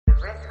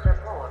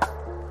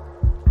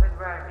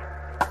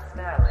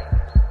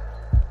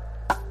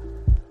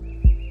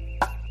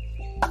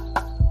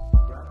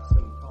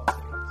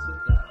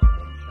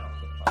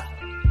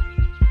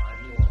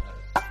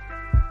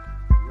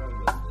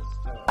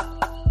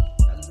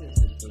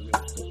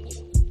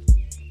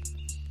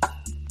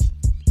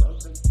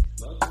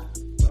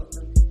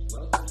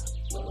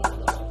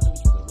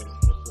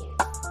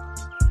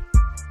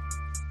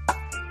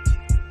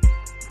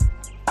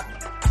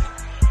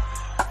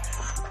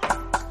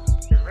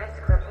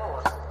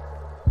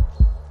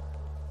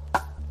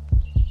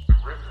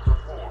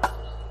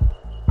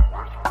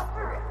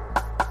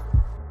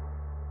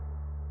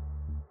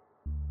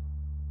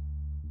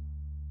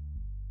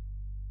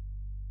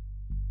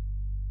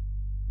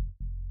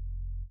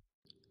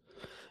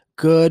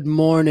Good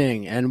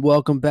morning and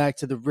welcome back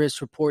to the Risk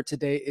Report.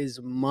 Today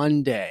is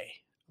Monday,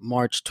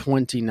 March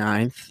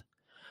 29th.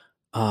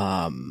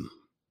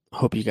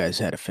 Hope you guys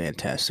had a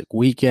fantastic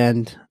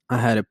weekend. I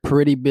had a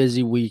pretty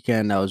busy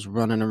weekend. I was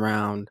running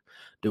around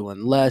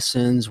doing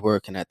lessons,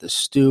 working at the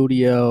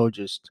studio,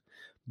 just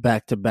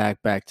back to back.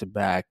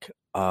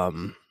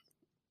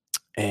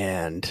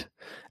 And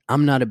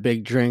I'm not a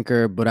big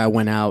drinker, but I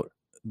went out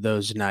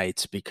those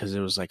nights because it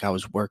was like I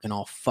was working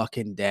all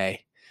fucking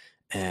day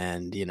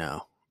and, you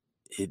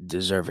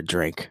deserve a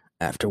drink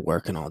after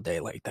working all day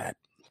like that.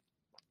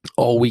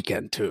 All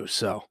weekend too.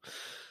 So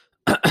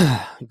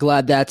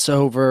glad that's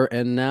over.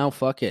 And now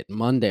fuck it.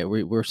 Monday.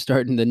 We're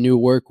starting the new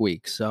work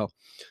week. So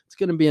it's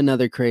gonna be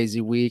another crazy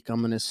week.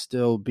 I'm gonna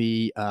still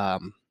be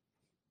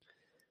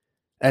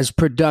as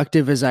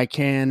productive as I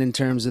can in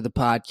terms of the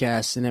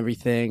podcast and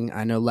everything.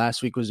 I know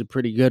last week was a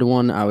pretty good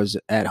one. I was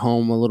at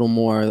home a little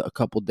more a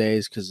couple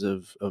days because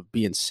of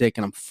being sick,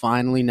 and I'm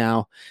finally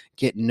now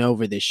getting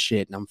over this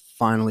shit, and I'm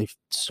finally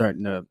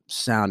starting to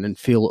sound and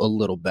feel a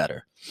little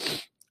better.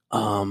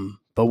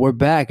 But we're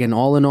back, and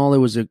all in all, it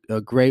was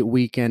a great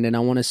weekend, and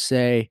I want to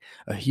say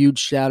a huge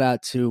shout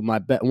out to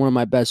one of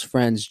my best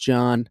friends,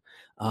 John,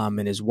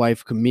 and his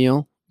wife,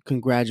 Camille.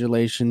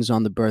 Congratulations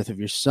on the birth of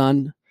your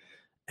son.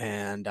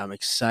 And I'm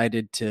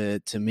excited to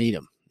meet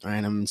him. All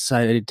right, I'm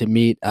excited to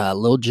meet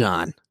Lil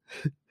John.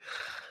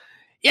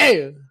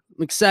 Yeah,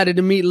 I'm excited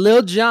to meet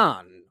Lil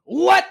John.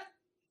 What?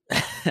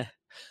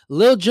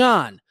 Lil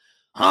John.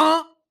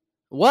 Huh?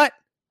 What?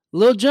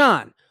 Lil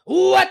John.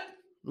 What?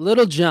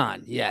 Little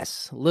John.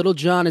 Yes, Little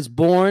John is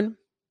born.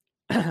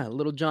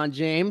 Little John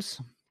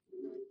James.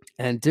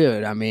 And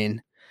dude, I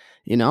mean,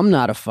 I'm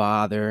not a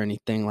father or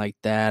anything like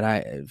that.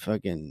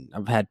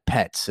 I've had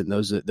pets, and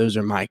those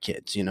are my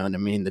kids. You know what I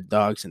mean? The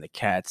dogs and the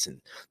cats,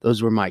 and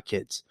those were my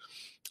kids.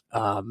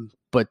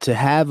 But to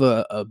have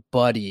a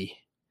buddy,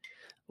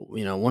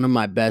 one of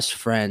my best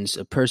friends,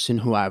 a person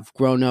who I've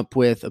grown up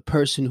with, a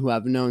person who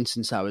I've known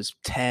since I was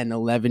 10,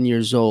 11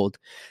 years old,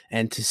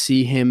 and to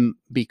see him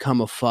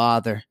become a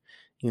father,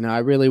 I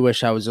really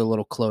wish I was a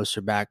little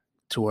closer back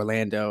to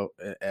Orlando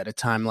at a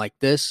time like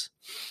this,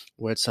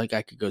 where it's like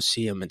I could go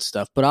see him and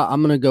stuff. But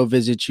I'm going to go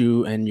visit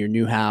you and your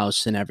new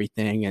house and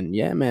everything. And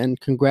yeah, man,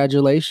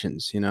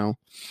 congratulations.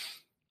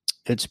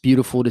 It's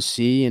beautiful to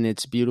see. And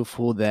it's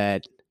beautiful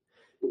that,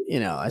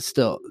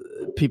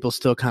 people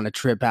still kind of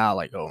trip out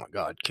like, oh my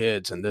God,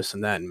 kids and this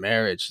and that and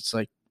marriage. It's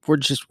like,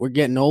 we're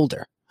getting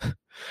older. You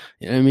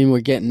know what I mean?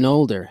 We're getting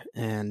older,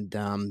 and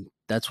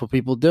that's what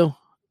people do.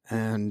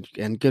 And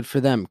good for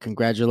them.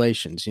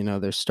 Congratulations.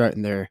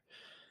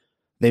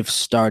 They've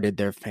started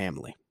their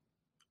family.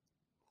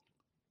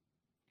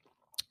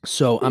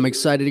 So I'm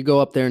excited to go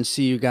up there and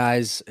see you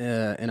guys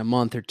in a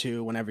month or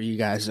two, whenever you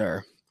guys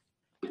are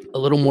a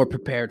little more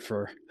prepared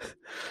for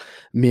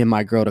me and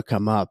my girl to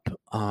come up.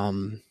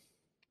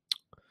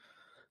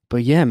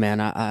 But yeah, man,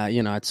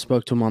 I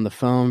spoke to him on the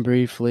phone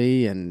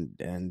briefly, and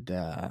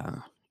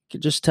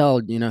could just tell,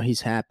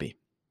 he's happy.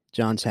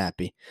 John's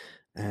happy,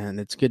 and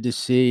it's good to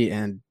see.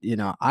 And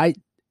I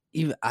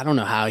don't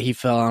know how he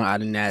felt. I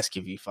didn't ask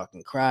if he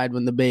fucking cried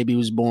when the baby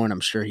was born.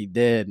 I'm sure he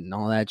did, and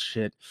all that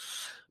shit.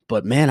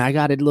 But man, I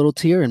got a little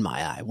tear in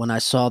my eye when I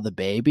saw the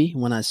baby,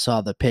 when I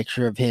saw the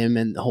picture of him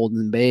and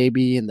holding the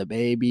baby and the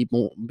baby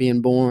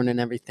being born and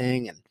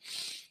everything. And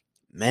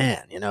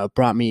man,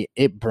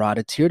 it brought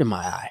a tear to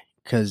my eye,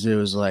 because it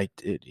was like,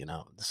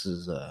 this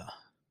is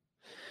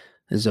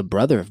a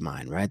brother of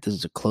mine, right? This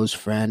is a close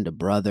friend, a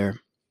brother.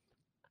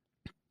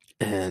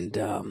 And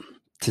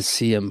to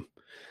see him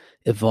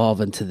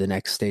evolve into the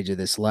next stage of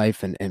this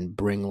life and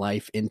bring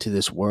life into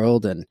this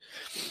world, and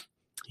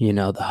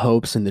the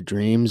hopes and the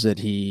dreams that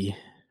he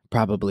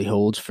probably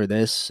holds for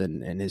this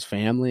and his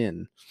family.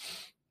 And,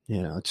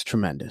 it's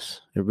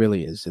tremendous. It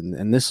really is.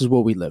 And this is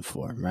what we live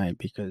for, right?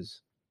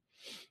 Because,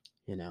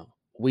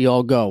 we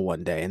all go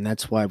one day, and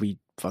that's why we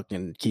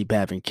fucking keep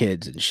having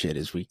kids and shit,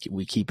 is we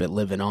keep it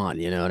living on.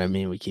 You know what I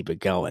mean? We keep it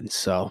going.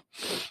 So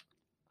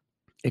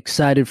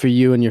excited for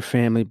you and your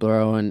family,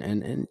 bro.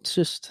 And it's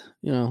just,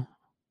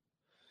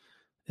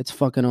 it's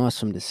fucking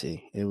awesome to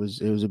see. It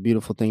was a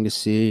beautiful thing to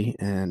see.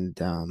 And,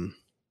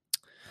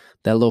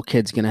 that little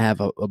kid's going to have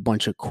a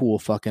bunch of cool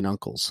fucking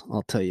uncles.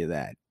 I'll tell you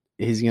that.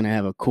 He's going to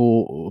have a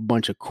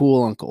bunch of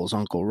cool uncles.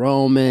 Uncle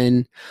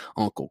Roman,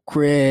 Uncle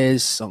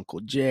Chris,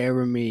 Uncle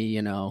Jeremy,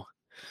 and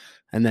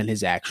then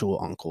his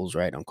actual uncles,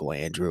 right? Uncle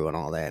Andrew and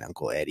all that,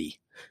 Uncle Eddie.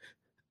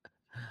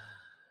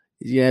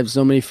 You have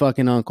so many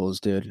fucking uncles,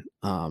 dude.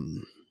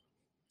 And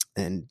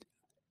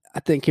I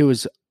think it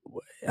was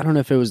I don't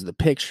know if it was the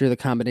picture, the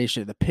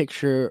combination of the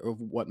picture of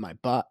what my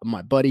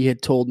buddy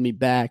had told me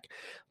back,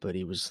 but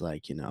he was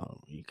like,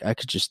 I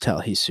could just tell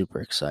he's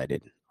super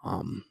excited.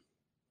 And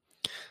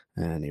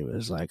he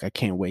was like, I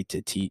can't wait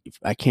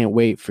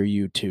for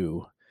you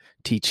to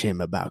teach him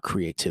about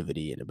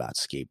creativity and about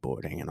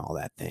skateboarding and all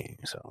that thing.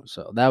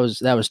 So that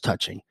was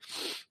touching.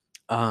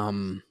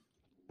 Um,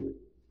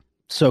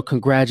 so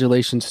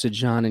congratulations to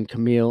John and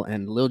Camille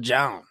and Lil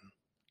John.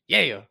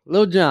 Yeah,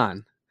 Lil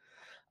John.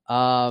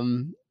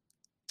 Um,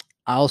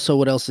 Also,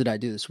 what else did I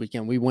do this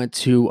weekend? We went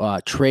to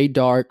Trey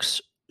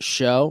Dark's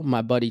show.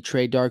 My buddy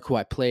Trey Dark, who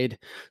I played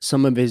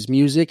some of his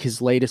music,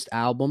 his latest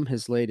album,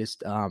 his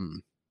latest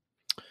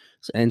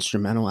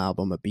instrumental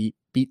album, a beat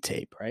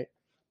tape, right?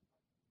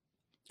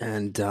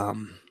 And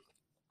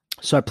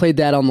so I played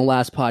that on the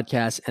last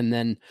podcast, and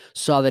then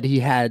saw that he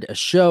had a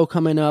show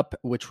coming up,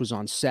 which was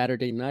on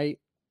Saturday night.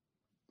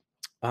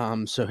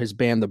 So his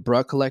band, the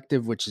Bruh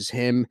Collective, which is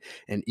him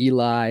and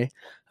Eli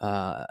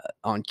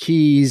on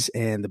keys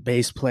and the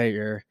bass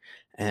player,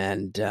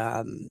 and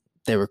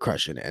they were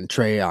crushing it. And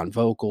Trey on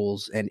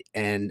vocals,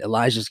 and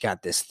Elijah's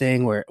got this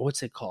thing where,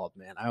 what's it called,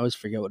 man? I always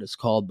forget what it's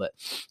called, but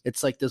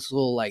it's like this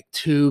little like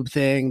tube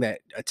thing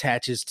that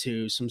attaches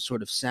to some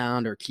sort of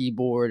sound or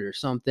keyboard or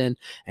something,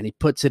 and he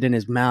puts it in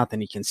his mouth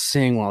and he can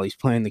sing while he's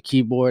playing the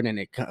keyboard, and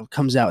it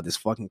comes out with this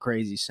fucking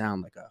crazy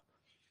sound, like a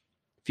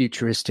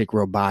futuristic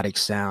robotic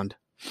sound.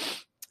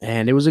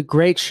 And it was a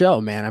great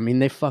show, man. I mean,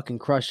 they fucking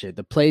crushed it.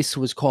 The place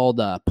was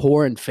called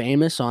Poor and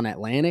Famous on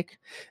Atlantic,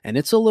 and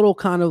it's a little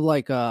kind of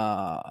like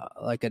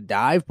a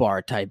dive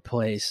bar type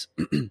place,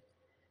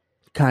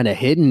 kind of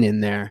hidden in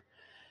there.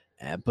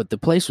 But the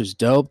place was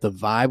dope. The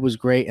vibe was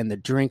great, and the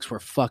drinks were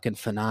fucking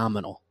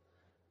phenomenal.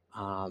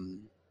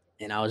 Um,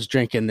 and I was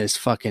drinking this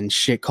fucking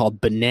shit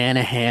called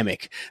Banana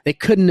Hammock. They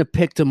couldn't have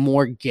picked a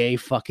more gay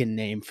fucking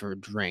name for a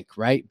drink,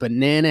 right?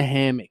 Banana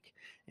Hammock.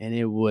 And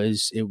it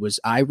was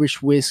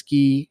Irish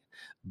whiskey,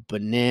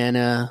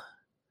 banana,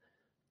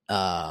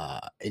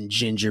 and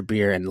ginger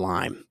beer and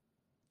lime.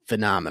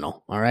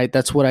 Phenomenal. All right,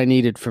 that's what I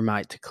needed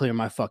to clear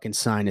my fucking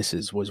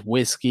sinuses, was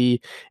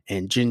whiskey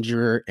and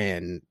ginger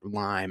and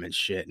lime and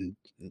shit. And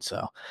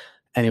so,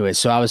 anyway,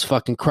 so I was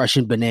fucking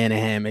crushing banana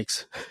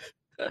hammocks.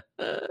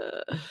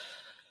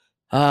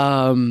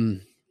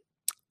 um,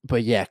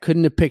 but yeah,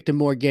 couldn't have picked a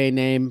more gay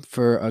name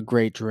for a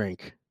great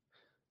drink.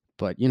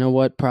 But you know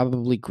what?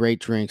 Probably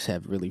great drinks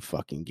have really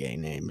fucking gay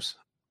names.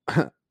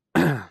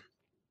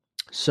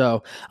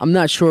 So I'm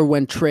not sure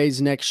when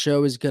Trey's next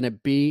show is going to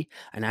be.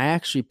 And I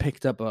actually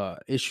picked up a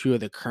issue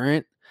of The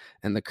Current,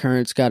 and The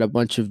Current's got a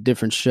bunch of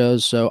different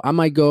shows. So I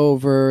might go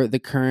over The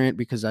Current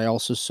because I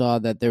also saw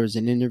that there was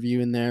an interview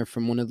in there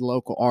from one of the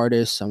local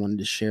artists. I wanted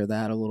to share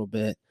that a little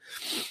bit.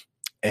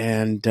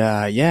 And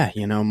yeah,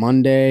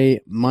 Monday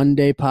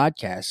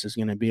podcast is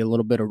going to be a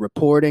little bit of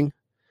reporting.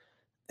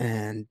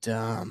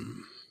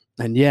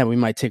 And yeah, we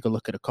might take a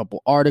look at a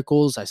couple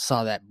articles. I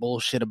saw that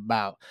bullshit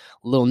about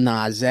Lil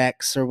Nas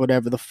X or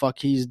whatever the fuck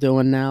he's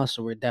doing now,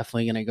 so we're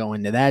definitely gonna go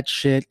into that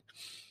shit.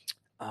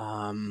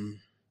 And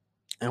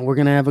we're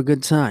gonna have a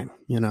good time,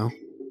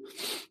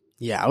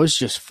 Yeah, I was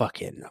just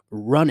fucking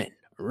running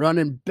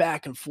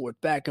back and forth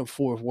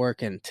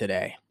working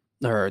today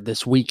or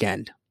this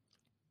weekend.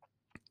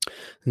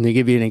 And to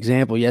give you an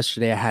example,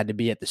 yesterday I had to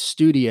be at the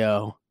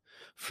studio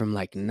from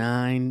like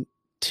 9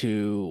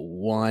 to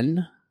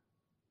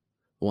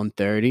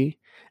 1:30,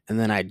 and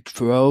then I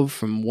drove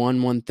from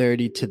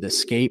 1:30 to the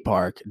skate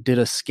park, did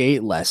a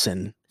skate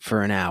lesson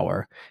for an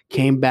hour,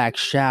 came back,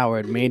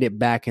 showered, made it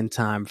back in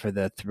time for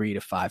the 3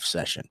 to 5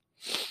 session.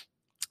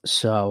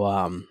 So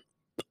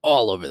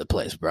all over the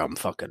place, bro. I'm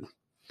fucking,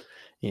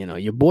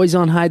 your boy's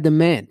on high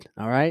demand.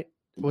 All right,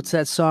 what's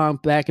that song?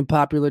 Back in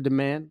popular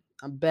demand.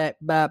 I'm back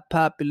by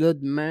popular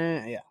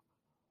demand. Yeah,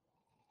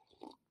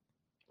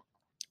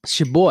 it's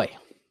your boy.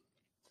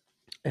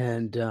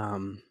 And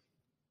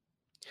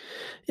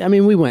I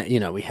mean, we went,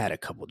 we had a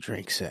couple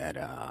drinks at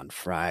on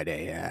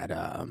Friday at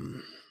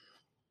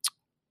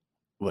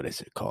what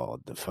is it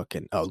called? The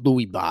fucking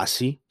Louis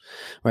Bassi.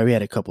 Right, we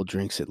had a couple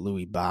drinks at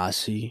Louis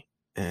Bassi,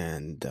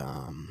 and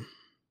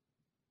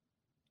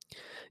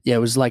yeah, it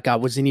was like I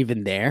wasn't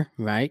even there,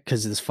 right?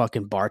 Because this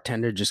fucking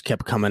bartender just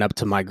kept coming up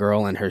to my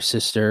girl and her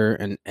sister,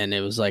 and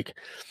it was like,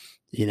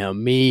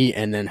 me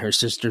and then her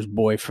sister's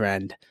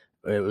boyfriend.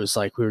 It was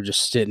like we were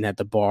just sitting at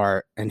the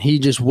bar, and he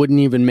just wouldn't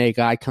even make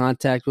eye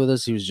contact with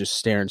us. He was just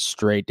staring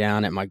straight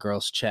down at my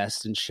girl's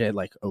chest and shit.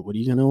 Like, oh, what are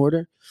you gonna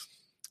order?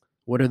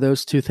 What are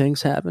those two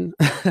things having?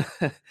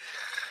 And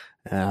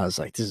I was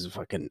like, this is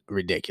fucking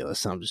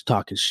ridiculous. I'm just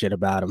talking shit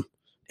about him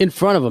in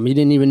front of him. He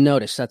didn't even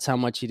notice. That's how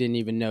much he didn't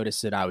even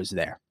notice that I was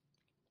there.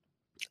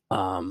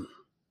 And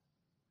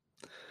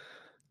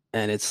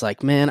it's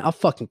like, man, I'll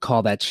fucking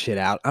call that shit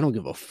out. I don't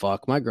give a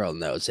fuck. My girl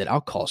knows it.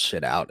 I'll call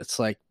shit out. It's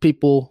like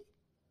people,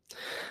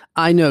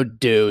 I know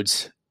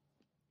dudes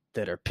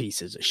that are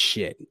pieces of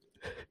shit.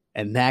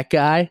 And that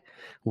guy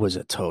was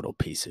a total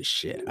piece of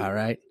shit. All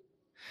right.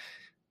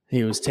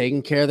 He was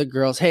taking care of the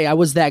girls. Hey, I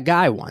was that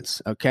guy once.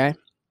 Okay.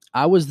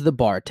 I was the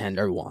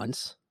bartender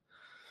once.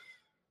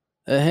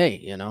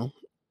 hey,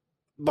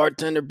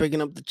 bartender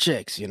picking up the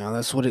chicks.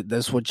 That's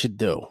what you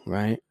do,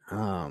 right?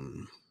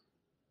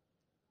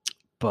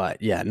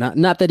 But yeah,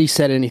 not that he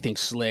said anything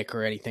slick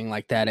or anything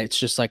like that. It's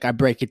just like I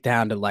break it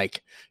down to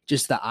like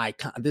just the eye.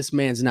 This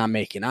man's not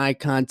making eye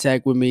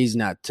contact with me. He's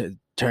not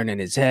turning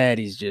his head.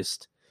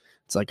 It's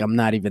like I'm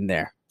not even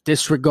there.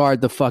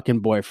 Disregard the fucking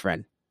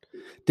boyfriend.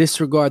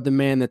 Disregard the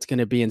man that's going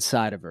to be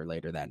inside of her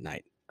later that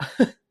night.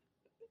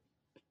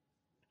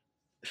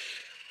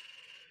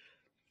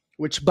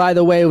 Which, by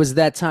the way, was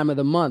that time of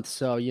the month.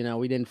 So,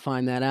 we didn't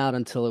find that out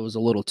until it was a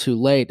little too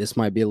late. This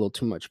might be a little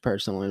too much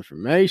personal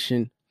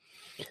information.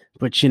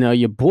 But,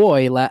 your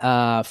boy,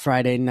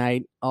 Friday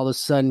night, all of a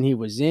sudden he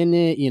was in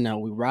it.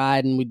 We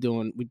riding,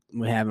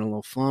 we're having a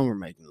little fun. We're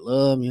making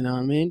love, you know what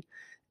I mean?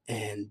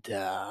 And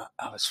I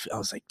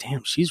was like,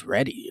 damn, she's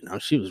ready.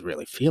 She was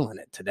really feeling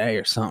it today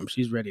or something.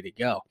 She's ready to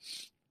go.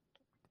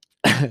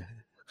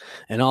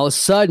 And all of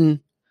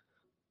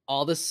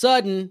a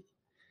sudden,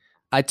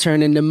 I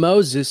turn into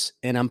Moses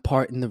and I'm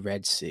parting the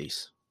Red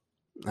Seas.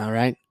 All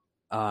right.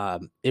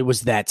 It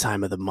was that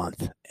time of the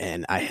month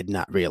and I had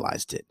not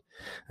realized it.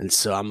 And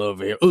so I'm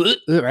over here,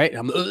 right?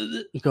 I'm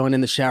going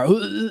in the shower,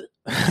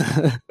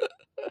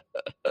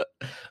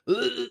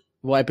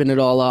 wiping it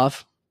all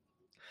off.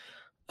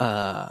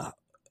 The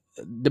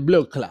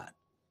blood clot.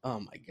 Oh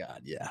my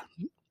God. Yeah.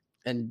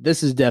 And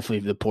this is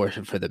definitely the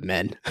portion for the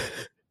men.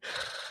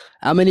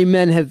 How many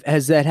men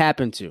has that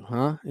happened to?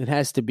 Huh? It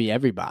has to be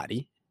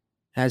everybody.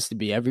 Has to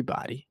be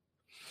everybody.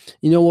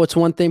 You know what's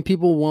one thing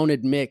people won't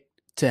admit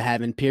to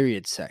having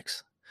period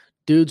sex?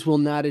 Dudes will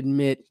not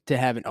admit to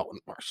having, I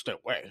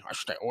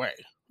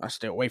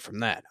stay away from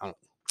that.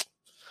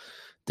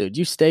 Dude,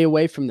 you stay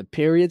away from the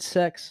period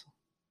sex?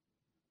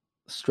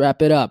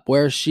 Strap it up.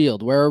 Wear a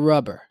shield. Wear a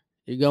rubber.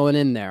 You're going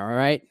in there, all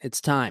right?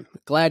 It's time.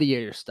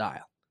 Gladiator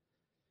style.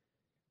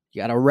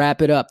 You got to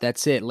wrap it up.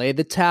 That's it. Lay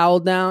the towel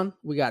down.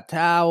 We got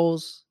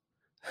towels.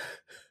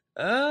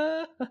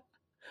 It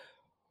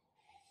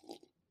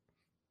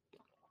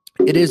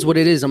is what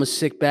it is. I'm a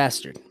sick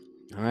bastard.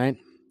 All right?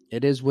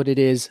 It is what it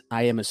is.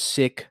 I am a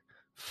sick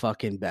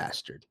fucking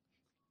bastard.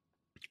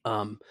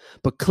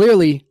 But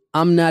clearly,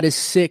 I'm not as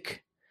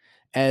sick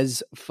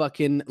as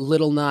fucking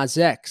Lil Nas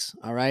X.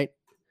 All right?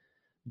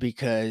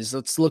 Because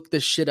let's look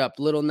this shit up.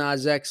 Lil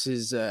Nas X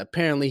is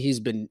apparently he's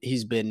been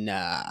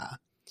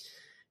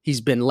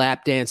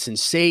lap dancing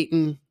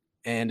Satan,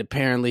 and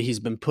apparently he's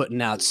been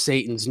putting out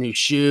Satan's new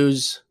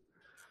shoes.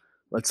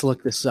 Let's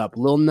look this up.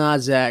 Lil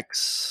Nas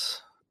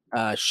X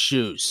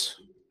shoes.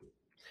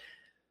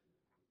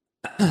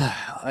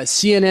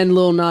 CNN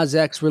Lil Nas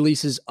X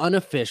releases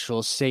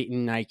unofficial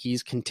Satan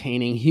Nikes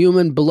containing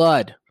human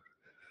blood.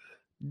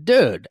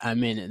 Dude, I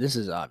mean, this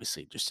is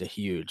obviously just a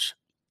huge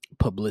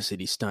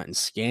publicity stunt and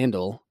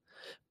scandal,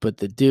 but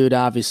the dude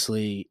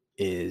obviously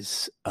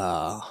is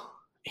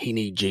he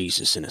needs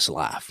Jesus in his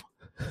life.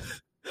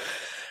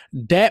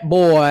 That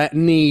boy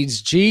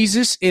needs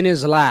Jesus in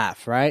his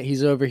life, right?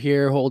 He's over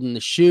here holding the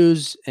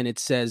shoes, and it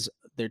says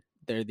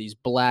they're these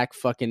black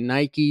fucking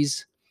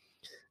Nikes,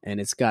 and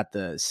it's got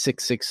the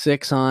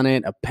 666 on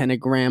it, a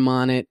pentagram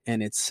on it,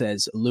 and it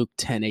says Luke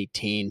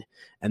 10:18.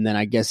 And then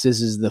I guess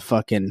this is the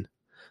fucking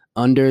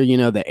under,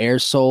 the air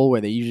sole where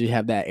they usually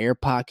have that air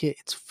pocket.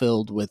 It's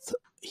filled with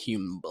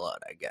human blood,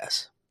 I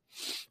guess.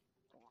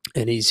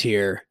 And he's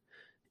here,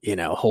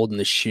 holding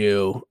the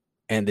shoe.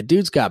 And the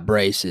dude's got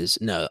braces.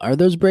 No, are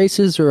those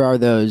braces or are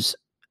those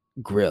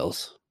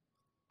grills?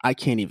 I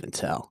can't even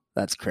tell.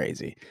 That's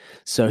crazy.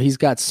 So he's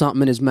got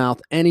something in his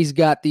mouth, and he's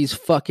got these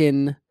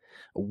fucking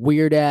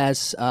weird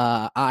ass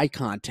eye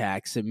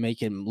contacts that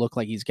make him look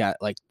like he's got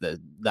like the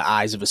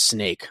eyes of a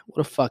snake.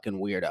 What a fucking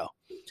weirdo.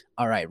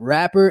 All right.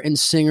 Rapper and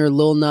singer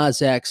Lil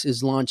Nas X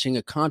is launching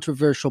a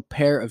controversial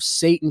pair of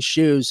Satan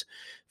shoes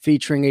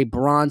featuring a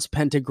bronze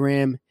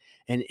pentagram,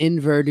 an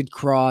inverted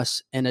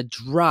cross, and a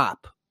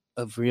drop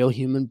of real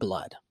human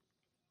blood.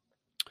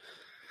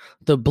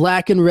 The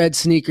black and red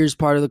sneakers,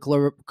 part of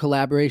the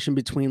collaboration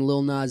between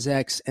Lil Nas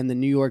X and the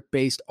New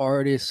York-based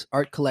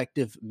art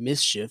collective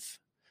Mischief,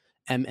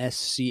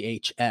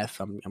 MSCHF.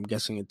 I'm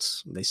guessing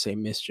they say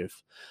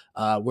Mischief.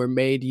 Were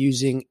made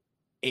using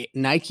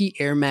Nike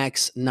Air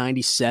Max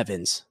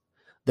 97s,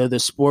 though the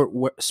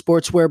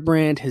sportswear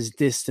brand has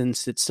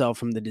distanced itself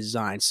from the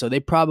design. So they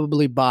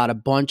probably bought a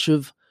bunch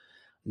of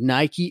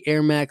Nike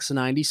Air Max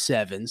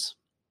 97s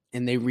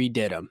and they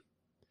redid them.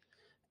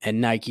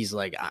 And Nike's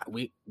like,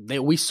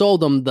 we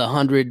sold them the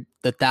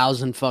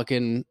 1,000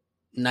 fucking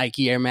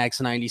Nike Air Max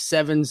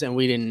 97s, and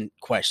we didn't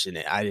question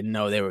it. I didn't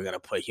know they were going to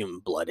put human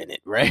blood in it,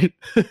 right?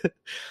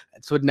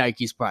 That's what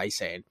Nike's probably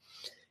saying.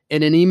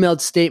 In an emailed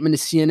statement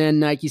to CNN,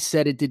 Nike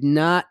said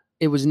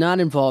it was not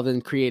involved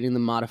in creating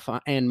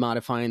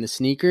modifying the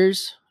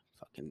sneakers.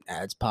 Fucking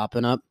ads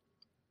popping up.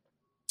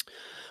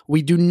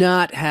 We do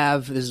not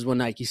have, this is what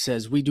Nike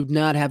says, we do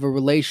not have a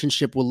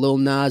relationship with Lil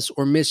Nas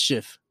or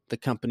Mischief, the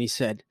company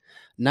said.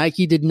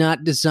 Nike did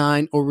not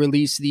design or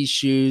release these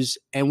shoes,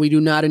 and we do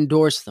not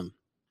endorse them.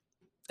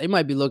 They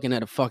might be looking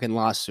at a fucking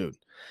lawsuit.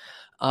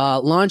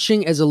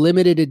 Launching as a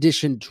limited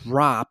edition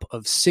drop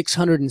of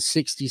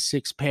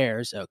 666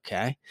 pairs.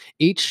 Okay.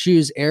 Each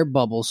shoe's air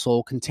bubble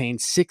sole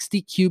contains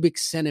 60 cubic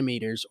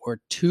centimeters or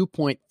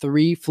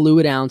 2.3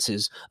 fluid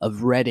ounces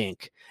of red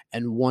ink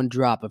and 1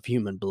 drop of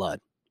human blood.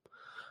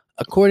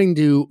 According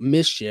to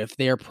Mischief,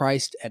 they are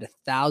priced at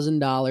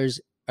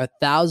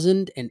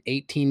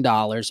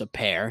 $1,018 a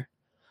pair,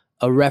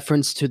 a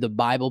reference to the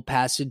Bible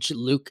passage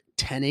Luke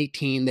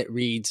 10:18 that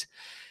reads,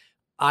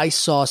 I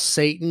saw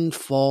Satan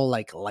fall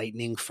like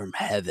lightning from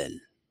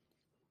heaven.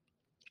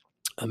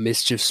 A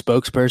Mischief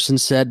spokesperson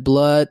said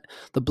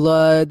the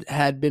blood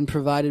had been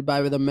provided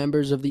by the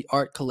members of the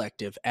art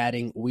collective,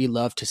 adding, we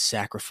love to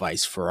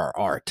sacrifice for our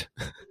art.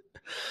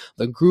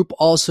 The group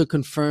also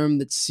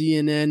confirmed that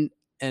CNN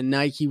and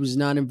Nike was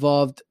not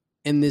involved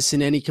in this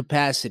in any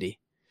capacity.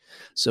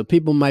 So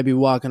people might be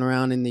walking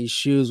around in these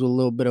shoes with a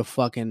little bit of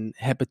fucking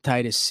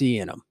hepatitis C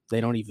in them.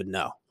 They don't even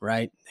know,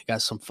 right? They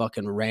got some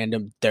fucking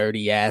random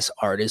dirty ass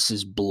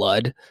artist's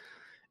blood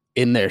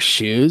in their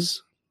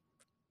shoes.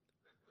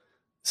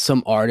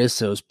 Some artist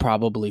that was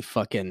probably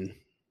fucking,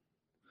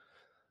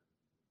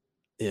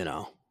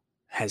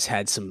 has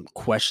had some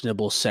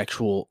questionable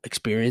sexual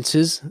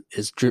experiences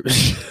is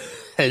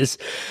is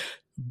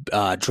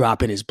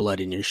dropping his blood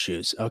in your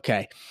shoes.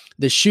 Okay.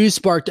 The shoes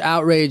sparked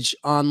outrage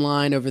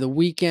online over the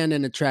weekend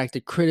and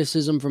attracted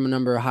criticism from a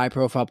number of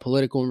high-profile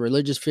political and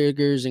religious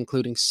figures,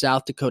 including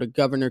South Dakota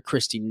Governor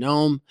Kristi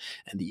Noem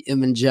and the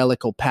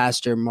evangelical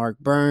pastor Mark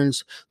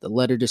Burns. The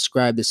letter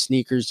described the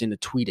sneakers in a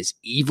tweet as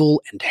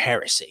evil and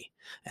heresy.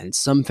 And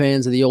some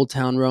fans of the Old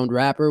Town Road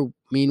rapper,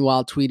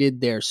 meanwhile,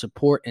 tweeted their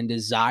support and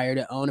desire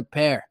to own a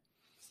pair.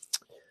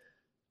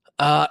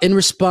 In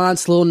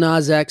response, Lil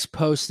Nas X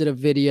posted a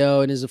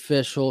video in his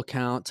official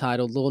account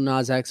titled Lil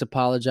Nas X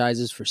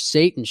apologizes for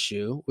Satan's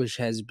shoe, which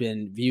has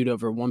been viewed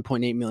over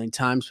 1.8 million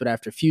times. But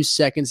after a few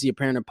seconds, the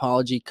apparent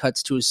apology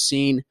cuts to a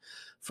scene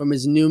from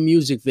his new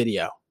music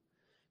video,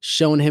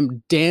 showing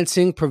him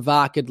dancing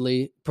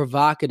provocatively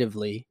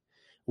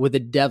with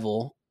a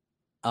devil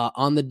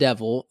on the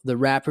devil. The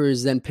rapper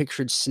is then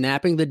pictured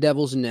snapping the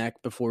devil's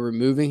neck before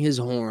removing his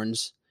horned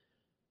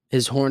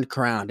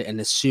crown,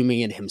 and assuming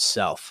it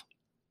himself.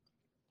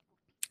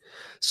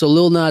 So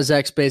Lil Nas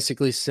X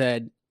basically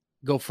said,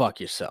 go fuck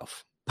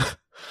yourself.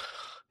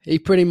 He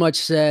pretty much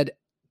said,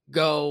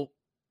 go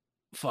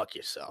fuck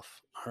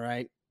yourself. All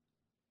right.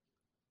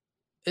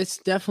 It's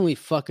definitely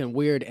fucking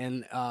weird.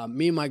 And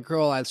me and my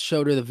girl, I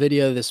showed her the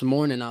video this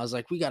morning. I was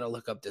like, we got to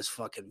look up this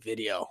fucking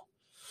video,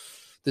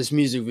 this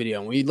music video.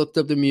 And we looked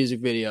up the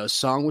music video.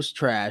 Song was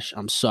trash.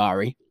 I'm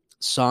sorry.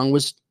 Song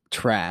was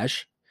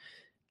trash.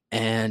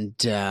 And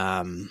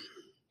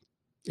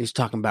he's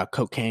talking about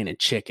cocaine and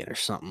chicken or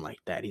something like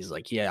that. He's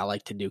like, yeah, I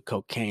like to do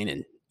cocaine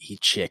and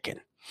eat chicken,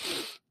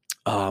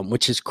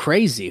 which is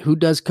crazy. Who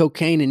does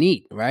cocaine and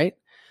eat, right?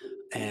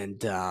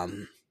 And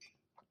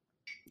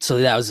so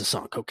that was the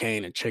song,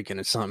 cocaine and chicken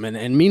or something.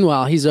 And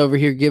meanwhile, he's over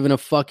here giving a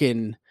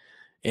fucking,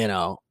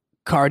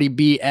 Cardi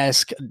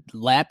B-esque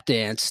lap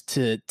dance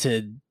to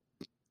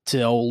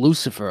old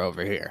Lucifer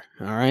over here.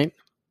 All right.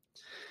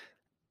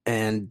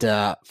 And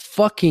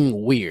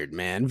fucking weird,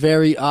 man.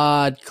 Very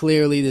odd.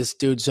 Clearly, this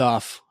dude's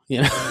off.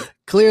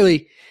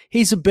 Clearly,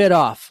 he's a bit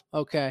off.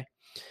 Okay.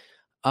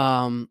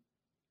 And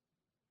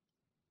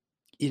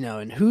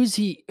who's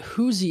he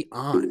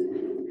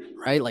on?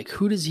 Right? Like,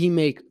 who does he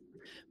make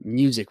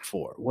music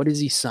for? What is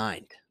he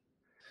signed?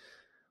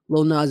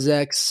 Lil Nas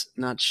X,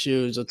 not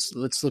shoes.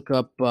 Let's look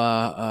up.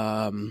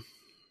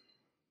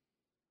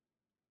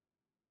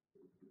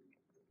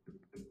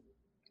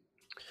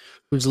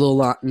 Who's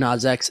Lil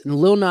Nas X? And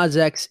Lil Nas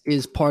X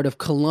is part of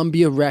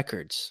Columbia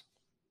Records.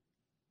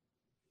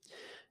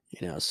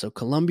 So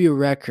Columbia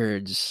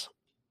Records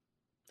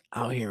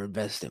out here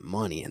investing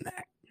money in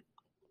that.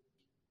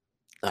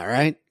 All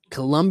right.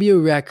 Columbia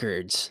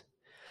Records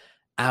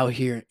out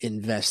here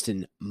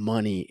investing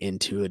money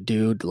into a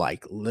dude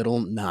like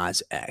Lil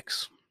Nas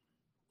X.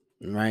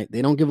 All right.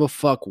 They don't give a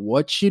fuck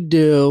what you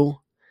do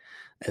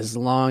as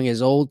long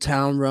as Old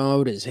Town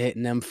Road is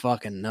hitting them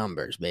fucking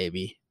numbers,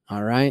 baby.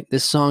 All right.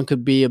 This song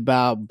could be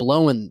about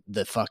blowing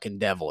the fucking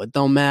devil. It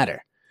don't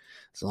matter.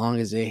 As long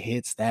as it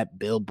hits that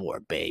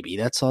billboard, baby.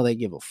 That's all they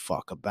give a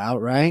fuck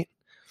about, right?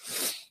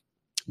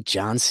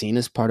 John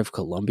Cena's part of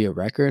Columbia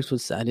Records.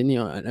 What's that? I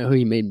know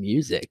he made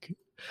music.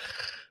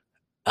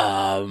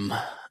 There's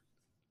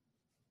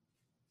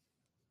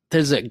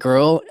a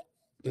girl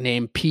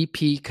named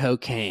PP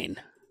Cocaine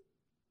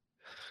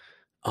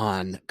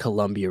on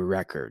Columbia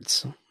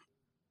Records.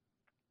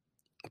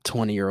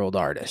 20-year-old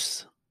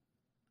artist.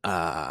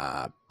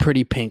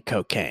 Pretty Pink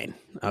Cocaine.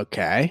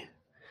 Okay.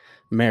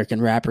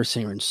 American rapper,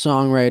 singer, and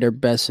songwriter,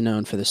 best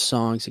known for the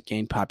songs that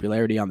gained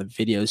popularity on the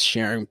videos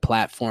sharing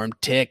platform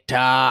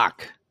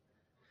TikTok.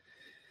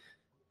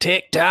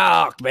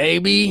 TikTok,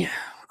 baby.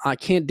 I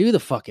can't do the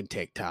fucking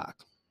TikTok.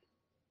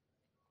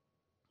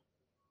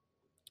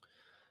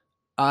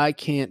 I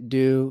can't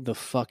do the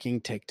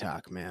fucking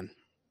TikTok, man.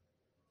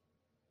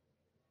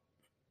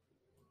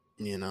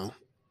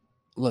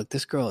 Look,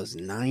 this girl is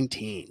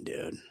 19,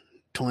 dude.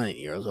 20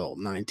 years old,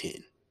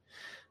 19.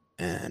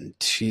 And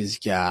she's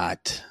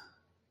got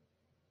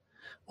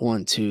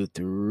 1, 2,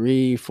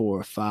 3,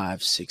 4,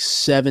 5, 6,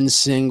 7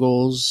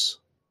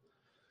 singles,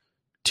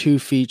 2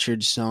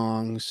 featured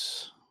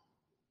songs,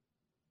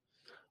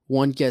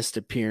 1 guest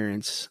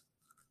appearance.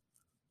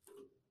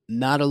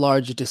 Not a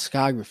large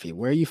discography.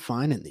 Where are you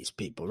finding these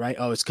people, right?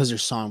 Oh, it's because their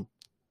song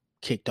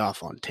kicked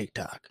off on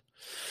TikTok.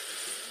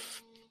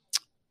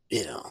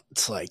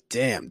 It's like,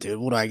 damn, dude,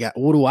 what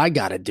do I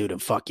got to do to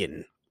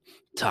fucking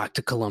talk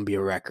to Columbia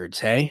Records,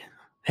 hey?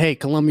 Hey,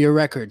 Columbia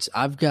Records,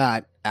 I've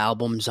got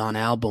albums on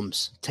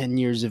albums, 10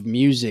 years of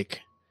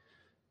music.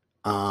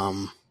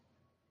 And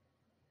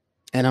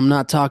I'm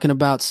not talking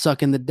about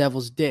sucking the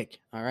devil's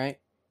dick, all right?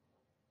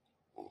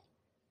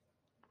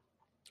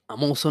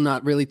 I'm also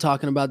not really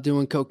talking about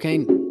doing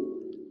cocaine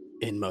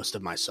in most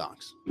of my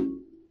songs.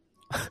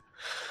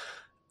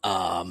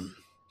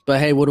 But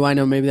hey, what do I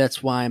know? Maybe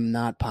that's why I'm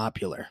not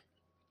popular.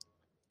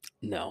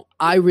 No,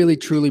 I really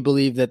truly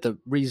believe that the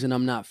reason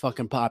I'm not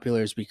fucking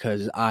popular is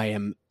because I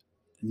am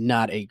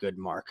not a good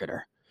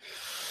marketer.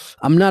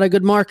 I'm not a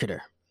good marketer.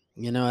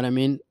 You know what I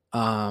mean?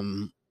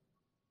 I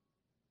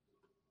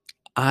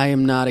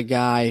am not a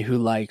guy who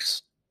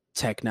likes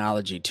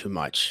technology too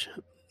much,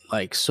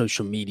 like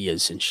social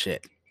medias and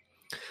shit.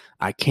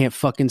 I can't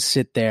fucking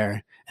sit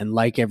there and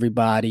like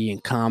everybody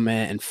and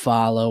comment and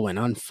follow and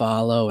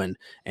unfollow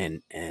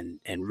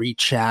and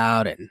reach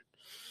out, and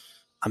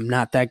I'm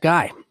not that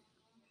guy.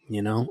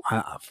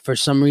 For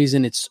some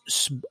reason,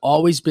 it's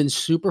always been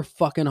super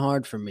fucking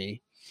hard for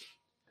me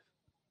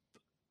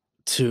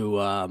to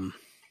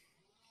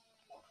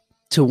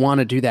want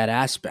to do that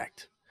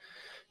aspect,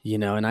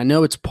 and I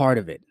know it's part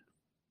of it,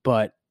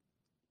 but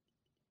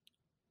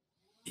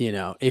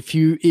if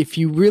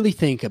you really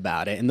think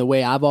about it, and the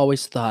way I've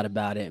always thought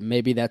about it,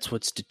 maybe that's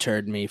what's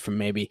deterred me from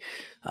maybe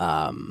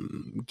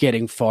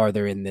getting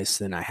farther in this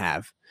than I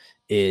have,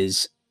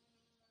 is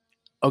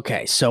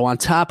okay. So on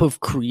top of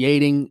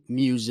creating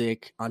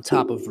music, on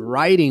top of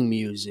writing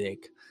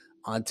music,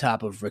 on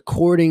top of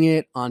recording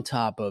it, on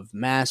top of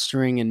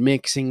mastering and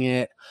mixing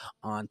it,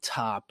 on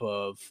top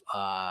of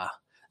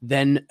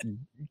then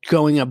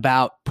going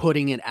about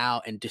putting it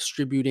out and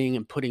distributing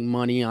and putting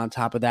money on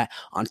top of that,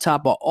 on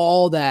top of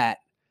all that,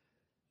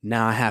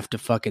 now I have to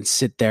fucking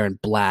sit there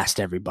and blast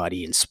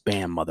everybody and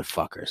spam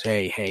motherfuckers.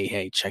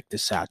 Hey, check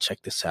this out,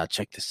 check this out,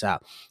 check this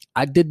out.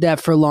 I did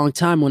that for a long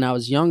time when I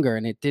was younger,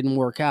 and it didn't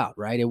work out,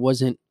 right?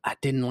 I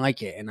didn't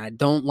like it. And I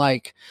don't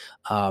like,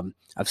 I've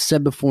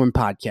said before in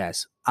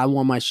podcasts, I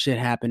want my shit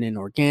happening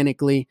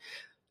organically,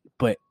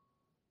 but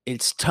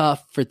it's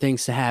tough for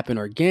things to happen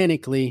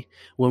organically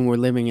when we're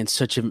living in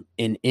such an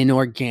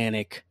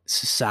inorganic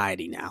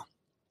society now.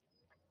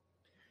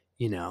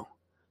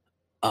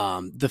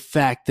 The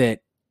fact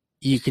that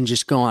you can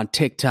just go on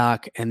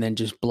TikTok and then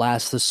just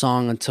blast the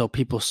song until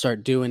people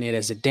start doing it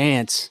as a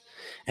dance,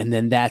 and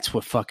then that's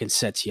what fucking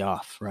sets you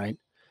off, right?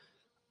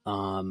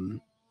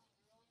 And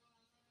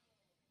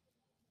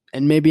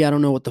maybe I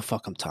don't know what the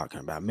fuck I'm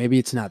talking about. Maybe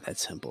it's not that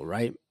simple,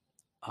 right?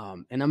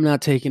 And I'm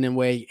not taking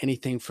away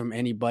anything from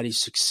anybody's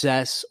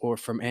success or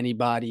from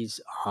anybody's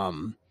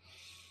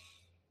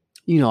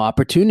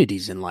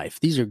opportunities in life.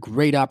 These are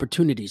great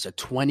opportunities. A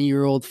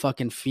 20-year-old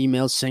fucking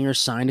female singer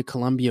signed to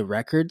Columbia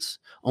Records,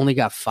 only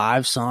got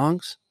 5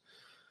 songs.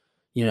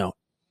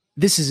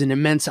 This is an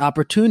immense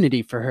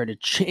opportunity for her to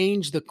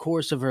change the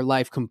course of her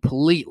life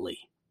completely,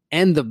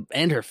 and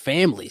her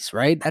family's,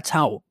 right? That's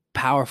how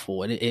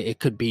powerful it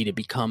could be to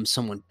become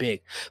someone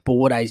big. But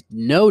what I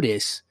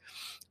notice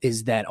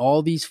is that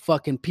all these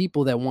fucking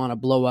people that want to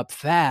blow up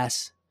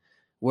fast,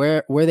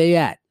 where they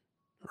at?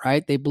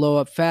 Right? They blow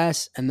up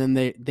fast and then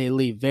they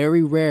leave.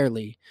 Very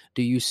rarely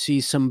do you see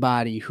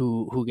somebody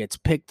who gets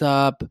picked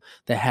up,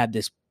 that had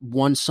this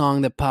one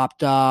song that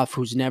popped off,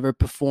 who's never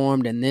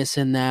performed and this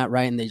and that,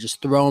 right? And they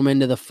just throw them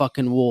into the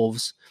fucking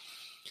wolves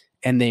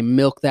and they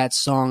milk that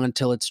song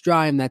until it's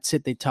dry, and that's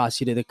it. They toss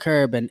you to the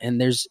curb. And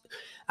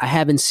I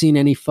haven't seen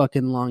any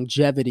fucking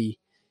longevity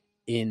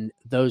in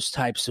those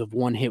types of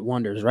one-hit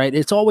wonders, right?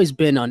 It's always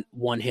been on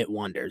one-hit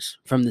wonders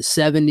from the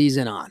 70s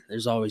and on.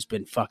 There's always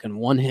been fucking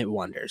one-hit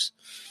wonders.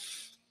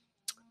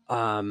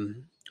 But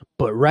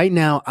right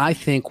now, I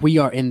think we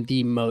are in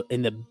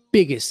the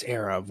biggest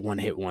era of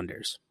one-hit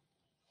wonders,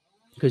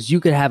 because you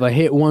could have a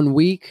hit 1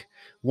 week,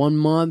 1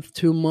 month,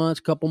 2 months,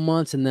 couple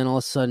months, and then all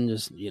of a sudden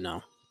just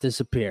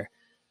disappear.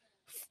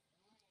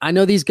 I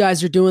know these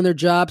guys are doing their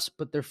jobs,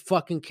 but they're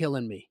fucking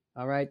killing me.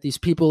 All right. These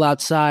people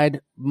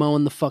outside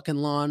mowing the fucking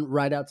lawn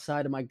right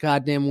outside of my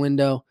goddamn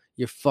window,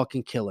 you're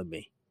fucking killing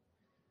me.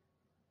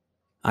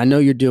 I know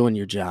you're doing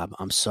your job.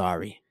 I'm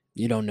sorry.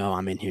 You don't know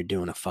I'm in here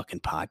doing a fucking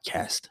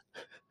podcast.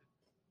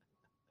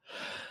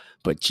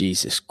 But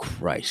Jesus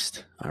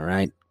Christ. All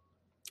right.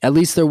 At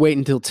least they're waiting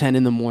until 10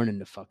 in the morning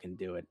to fucking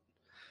do it.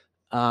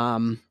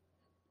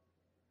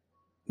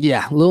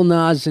 Yeah, Lil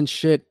Nas and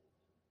shit.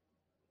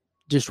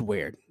 Just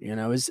weird,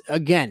 is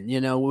again,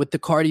 with the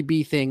Cardi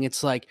B thing,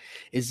 it's like,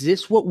 is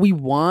this what we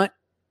want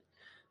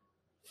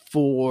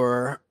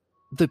for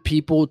the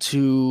people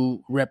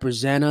to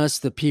represent us,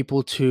 the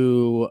people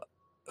to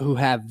who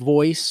have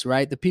voice,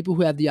 right? The people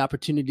who have the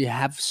opportunity to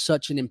have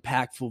such an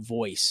impactful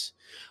voice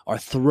are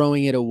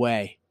throwing it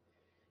away,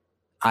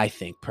 I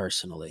think,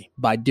 personally,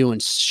 by doing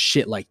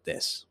shit like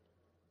this.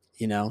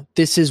 You know,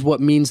 this is what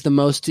means the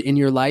most in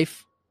your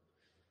life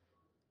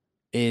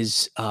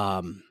is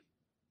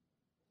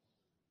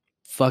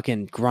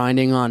fucking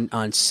grinding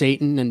on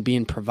Satan and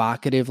being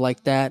provocative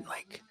like that,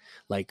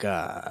 like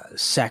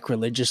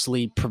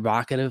sacrilegiously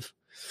provocative.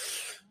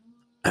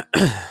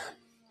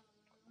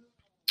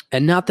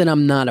 And not that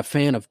I'm not a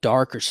fan of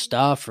darker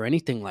stuff or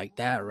anything like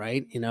that,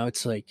 right? You know,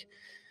 it's like,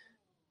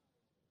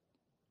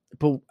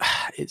 but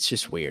it's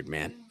just weird,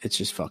 man. It's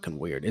just fucking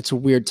weird. It's a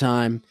weird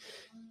time.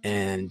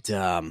 And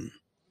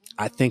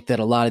I think that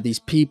a lot of these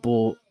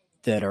people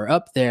that are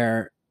up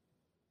there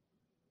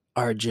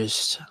are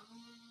just,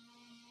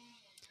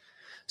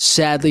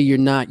 sadly, you're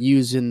not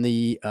using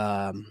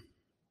that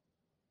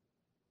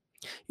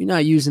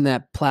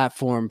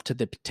platform to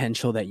the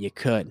potential that you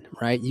could,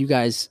 right? You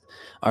guys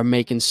are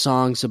making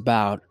songs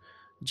about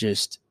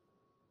just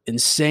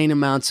insane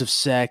amounts of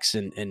sex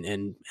and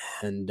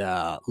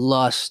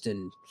lust,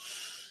 and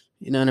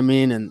you know what I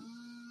mean,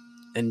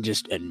 and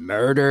just and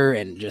murder,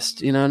 and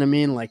just, you know what I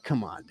mean. Like,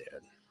 come on, dude.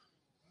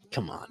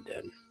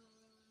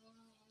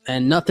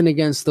 And nothing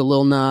against the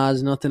Lil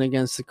Nas, nothing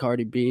against the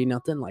Cardi B,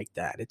 nothing like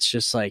that. It's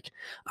just like,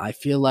 I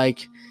feel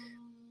like,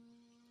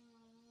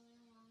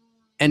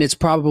 and it's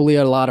probably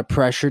a lot of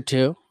pressure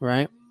too,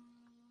 right?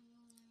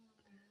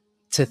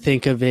 To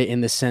think of it in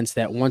the sense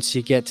that once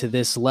you get to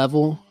this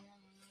level,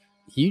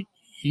 you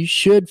you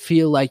should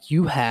feel like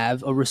you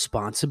have a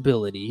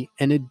responsibility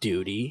and a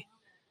duty,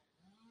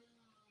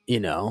 you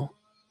know,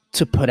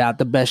 to put out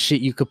the best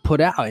shit you could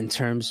put out in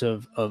terms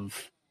of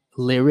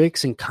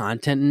lyrics and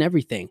content and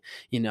everything.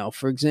 You know,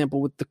 for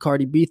example, with the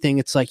Cardi B thing,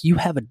 it's like, you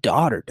have a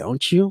daughter,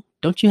 don't you?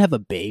 Don't you have a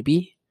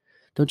baby?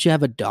 Don't you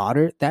have a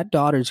daughter? That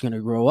daughter's going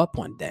to grow up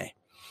one day.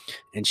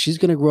 And she's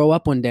going to grow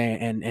up one day,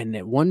 and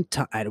at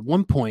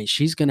one point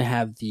she's going to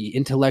have the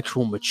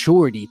intellectual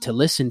maturity to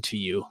listen to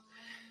you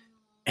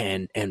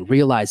and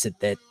realize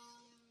that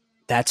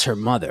that's her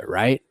mother,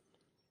 right?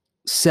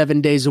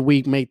 7 days a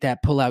week make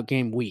that pull-out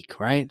game week,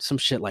 right? Some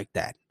shit like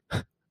that.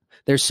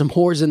 There's some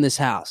whores in this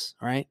house,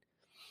 right?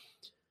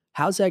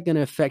 How's that going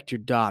to affect your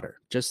daughter?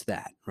 Just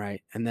that,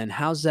 right? And then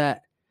how's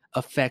that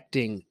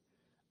affecting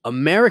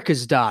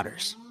America's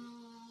daughters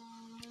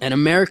and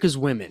America's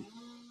women,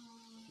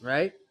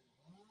 right?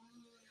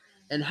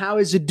 And how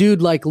is a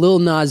dude like Lil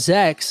Nas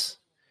X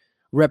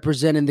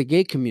representing the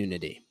gay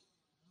community,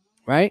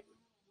 right?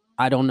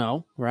 I don't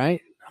know, right?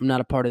 I'm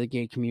not a part of the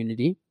gay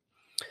community,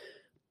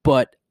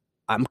 but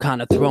I'm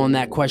kind of throwing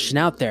that question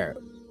out there.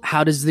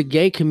 How does the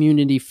gay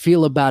community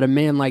feel about a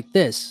man like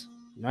this?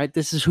 Right?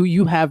 This is who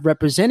you have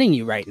representing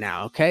you right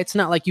now, okay? It's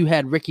not like you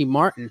had Ricky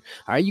Martin.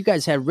 All right, you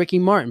guys had Ricky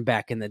Martin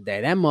back in the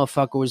day. That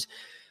motherfucker was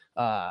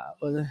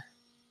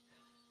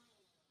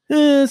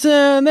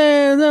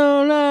living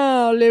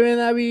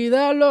la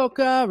vida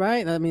loca,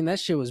 right? I mean, that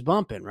shit was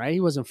bumping, right?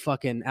 He wasn't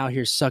fucking out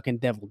here sucking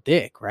devil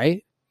dick,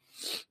 right?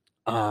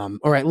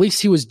 Or at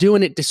least he was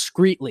doing it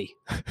discreetly.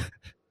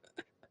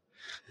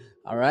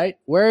 All right.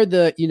 Where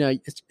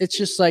it's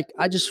just like,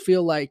 I just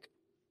feel like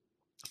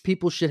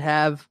people should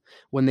have,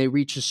 when they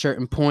reach a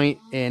certain point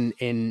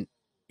in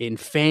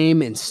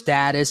fame and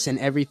status and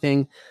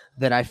everything,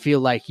 that I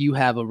feel like you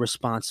have a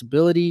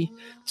responsibility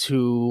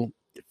to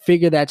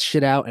figure that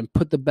shit out and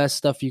put the best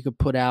stuff you could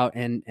put out,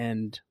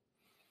 and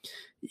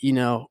you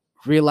know,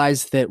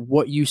 realize that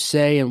what you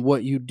say and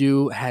what you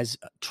do has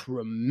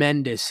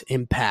tremendous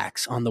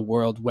impacts on the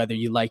world, whether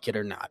you like it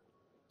or not.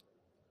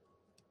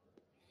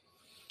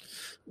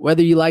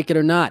 Whether you like it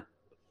or not.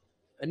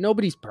 And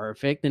nobody's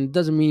perfect, and it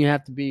doesn't mean you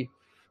have to be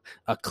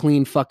a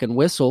clean fucking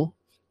whistle,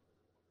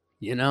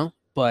 you know?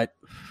 But,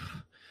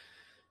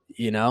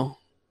 you know,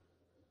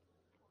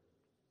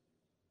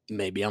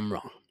 maybe I'm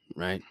wrong,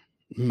 right?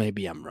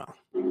 Maybe I'm wrong.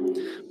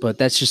 But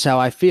that's just how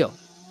I feel.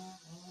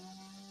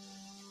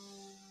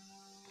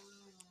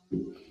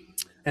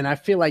 And I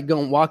feel like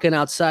walking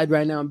outside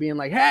right now and being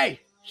like, hey,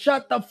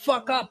 shut the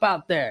fuck up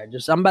out there.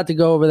 I'm about to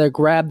go over there,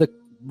 grab the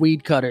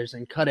weed cutters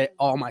and cut it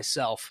all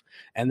myself,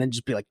 and then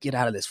just be like, get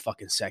out of this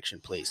fucking section,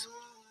 please.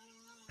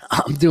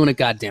 I'm doing a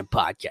goddamn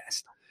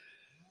podcast.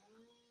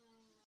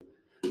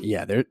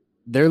 Yeah,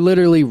 they're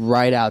literally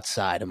right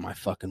outside of my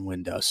fucking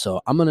window. So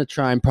I'm going to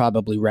try and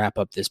probably wrap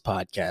up this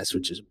podcast,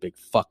 which is a big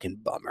fucking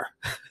bummer.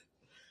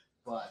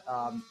 But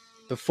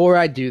before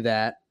I do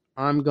that,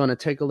 I'm going to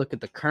take a look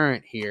at the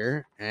current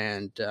here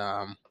and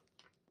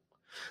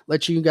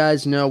let you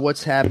guys know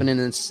what's happening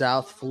in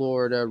South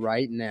Florida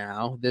right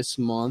now this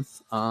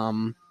month.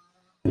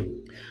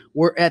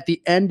 We're at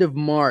the end of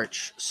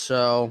March,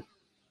 so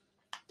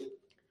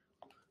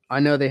I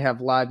know they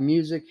have live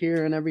music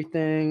here and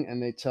everything,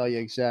 and they tell you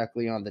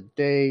exactly on the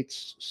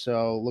dates.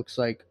 So looks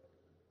like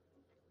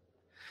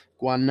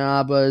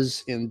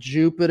Guanaba's in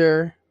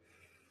Jupiter.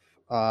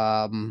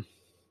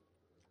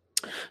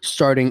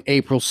 Starting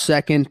April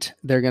 2nd,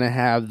 they're going to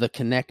have The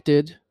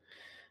Connected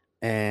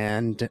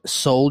and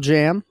Soul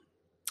Jam.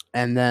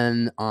 And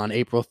then on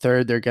April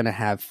 3rd, they're going to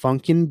have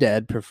Funkin'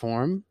 Dead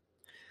perform.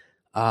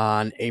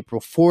 On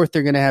April 4th,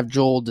 they're going to have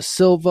Joel Da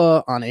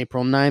Silva. On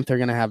April 9th, they're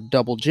going to have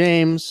Double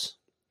James.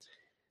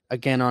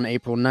 Again, on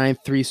April 9th,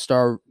 Three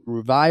Star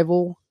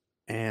Revival.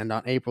 And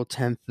on April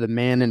 10th, The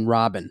Man and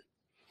Robin.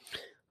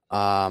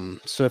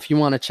 So if you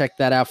want to check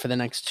that out for the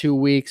next 2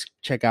 weeks,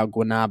 check out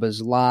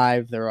Guanaba's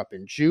live. They're up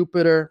in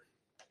Jupiter.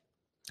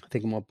 I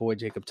think my boy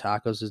Jacob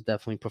Tacos has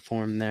definitely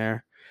performed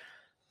there.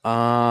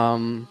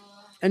 And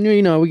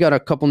we got a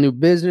couple new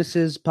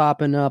businesses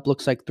popping up.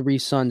 Looks like Three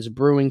Sons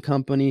Brewing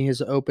Company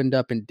has opened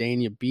up in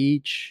Dania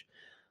Beach.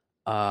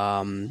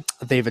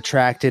 They've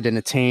attracted and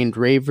attained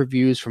rave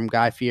reviews from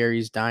Guy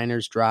Fieri's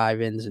diners,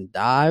 drive-ins, and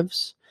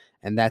dives.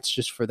 And that's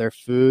just for their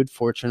food.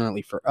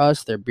 Fortunately for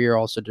us, their beer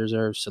also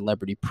deserves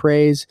celebrity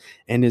praise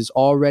and is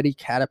already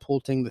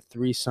catapulting the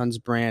Three Sons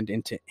brand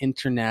into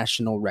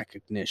international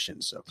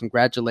recognition. So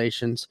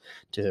congratulations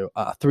to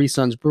Three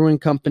Sons Brewing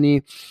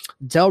Company.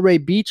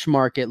 Delray Beach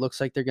Market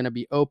looks like they're going to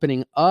be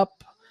opening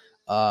up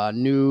a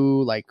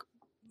new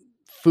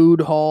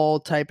food hall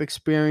type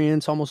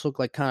experience, almost look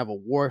like kind of a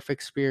wharf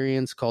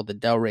experience called the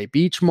Delray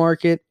Beach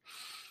Market.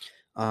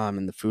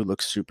 And the food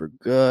looks super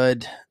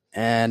good.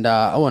 And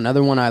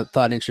another one I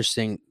thought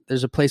interesting.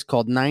 There's a place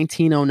called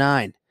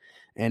 1909,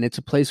 and it's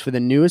a place for the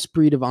newest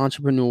breed of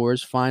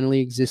entrepreneurs finally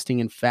existing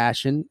in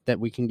fashion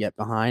that we can get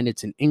behind.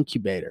 It's an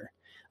incubator,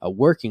 a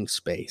working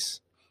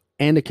space,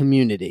 and a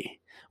community.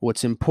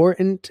 What's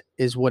important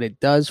is what it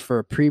does for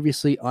a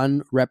previously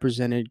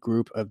unrepresented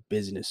group of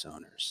business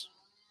owners.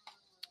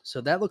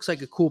 So that looks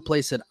like a cool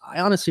place that I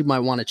honestly might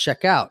want to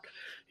check out.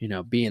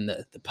 Being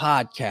the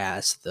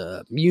podcast,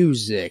 the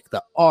music,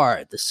 the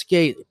art, the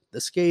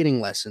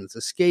skating lessons, the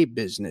skate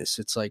business.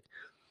 It's like,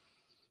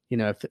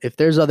 if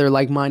there's other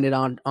like-minded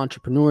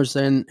entrepreneurs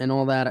and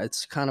all that,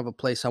 it's kind of a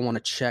place I want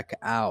to check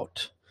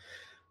out.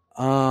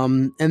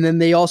 And then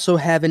they also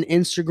have an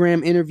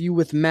Instagram interview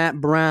with Matt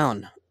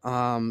Brown.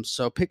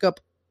 So pick up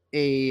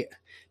a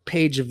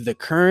page of The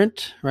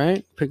Current,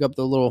 right? Pick up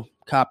the little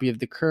copy of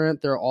The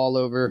Current. They're all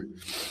over,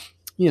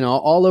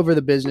 all over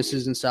the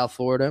businesses in South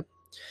Florida.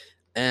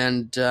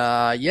 And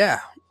the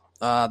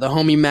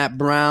homie Matt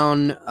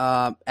Brown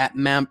at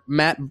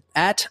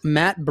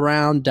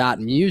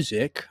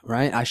mattbrown.music,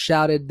 right? I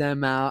shouted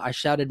them out. I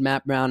shouted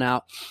Matt Brown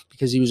out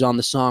because he was on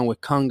the song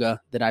with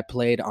Kunga that I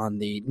played on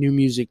the New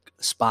Music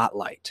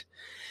Spotlight.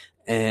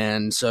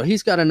 And so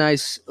he's got a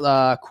nice,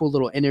 cool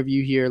little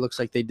interview here. Looks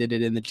like they did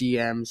it in the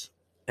DMs,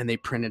 and they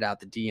printed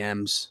out the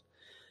DMs.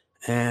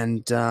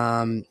 And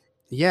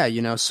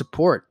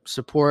support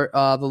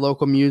the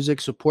local music,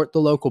 support the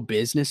local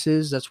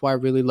businesses. That's why I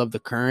really love The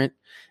Current,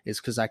 is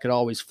because I could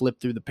always flip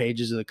through the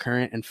pages of The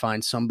Current and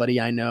find somebody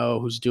I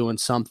know who's doing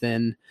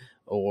something,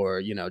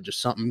 or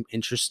just something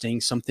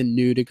interesting, something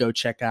new to go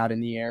check out in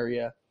the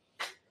area.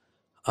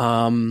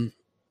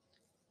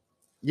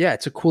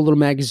 It's a cool little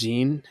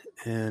magazine,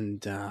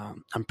 and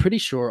I'm pretty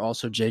sure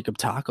also Jacob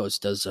Tacos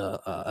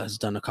has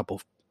done a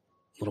couple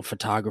little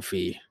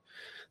photography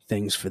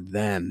things for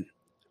them.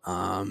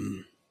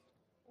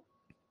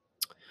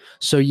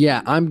 So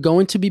I'm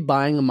going to be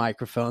buying a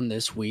microphone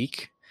this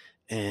week,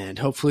 and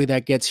hopefully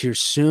that gets here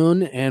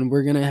soon. And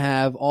we're going to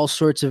have all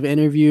sorts of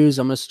interviews.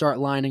 I'm going to start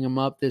lining them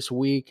up this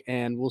week,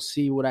 and we'll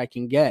see what I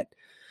can get.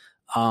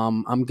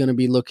 I'm going to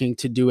be looking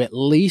to do at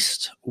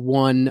least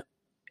one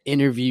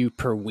interview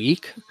per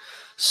week.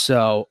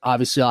 So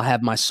obviously I'll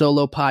have my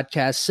solo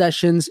podcast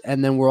sessions,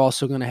 and then we're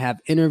also going to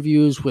have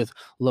interviews with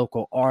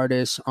local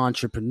artists,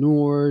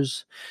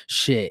 entrepreneurs,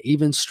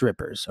 even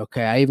strippers.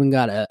 Okay. I even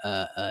got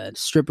a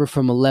stripper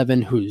from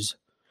 11 who's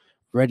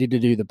ready to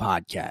do the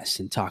podcast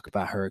and talk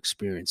about her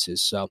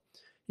experiences. So,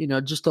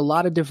 just a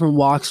lot of different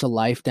walks of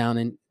life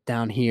down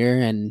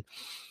here. And,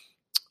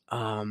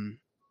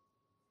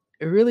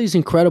 it really is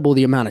incredible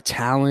the amount of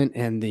talent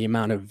and the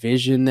amount of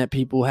vision that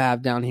people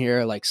have down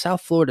here. Like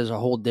South Florida is a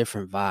whole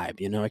different vibe.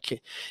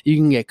 You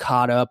can get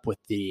caught up with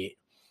the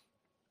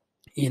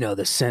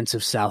sense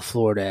of South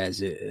Florida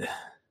as it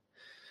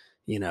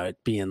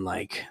being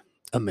like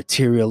a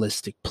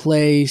materialistic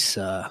place,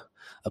 a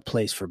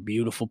place for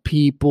beautiful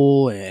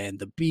people and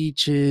the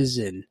beaches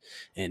and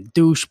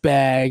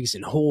douchebags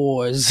and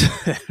whores,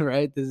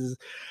 right?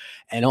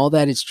 And all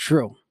that is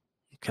true.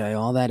 Okay,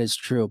 all that is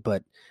true,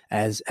 but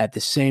as at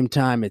the same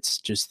time, it's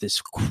just this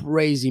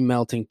crazy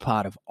melting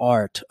pot of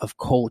art, of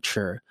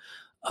culture,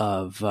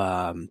 of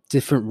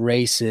different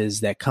races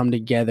that come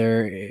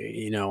together,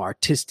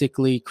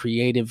 artistically,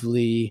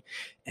 creatively,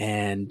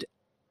 and,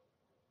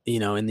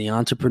 in the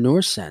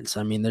entrepreneur sense.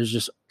 I mean, there's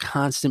just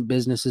constant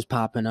businesses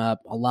popping up,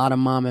 a lot of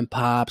mom and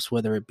pops,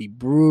 whether it be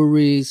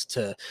breweries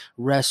to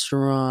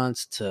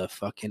restaurants to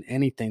fucking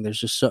anything. There's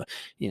just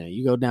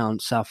you go down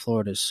South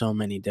Florida, there's so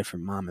many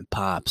different mom and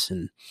pops,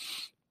 and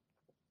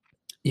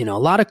a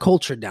lot of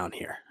culture down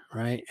here,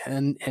 right?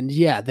 And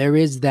there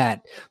is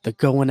that, the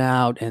going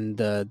out and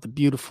the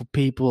beautiful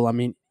people. I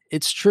mean,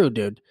 it's true,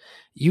 dude.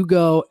 You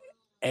go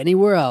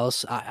anywhere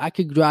else, I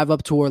could drive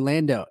up to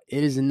Orlando.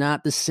 It is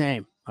not the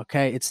same.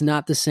 Okay, it's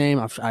not the same.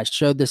 I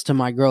showed this to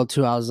my girl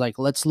too. I was like,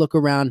 let's look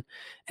around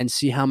and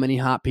see how many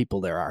hot people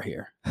there are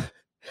here.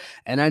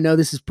 And I know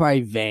this is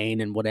probably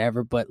vain and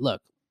whatever, but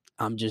look,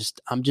 I'm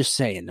just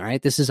saying,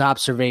 right? Um, this is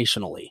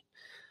observationally.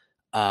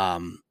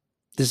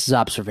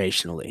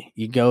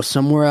 You go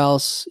somewhere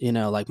else,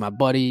 like my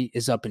buddy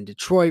is up in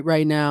Detroit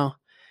right now,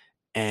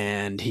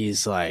 and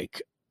he's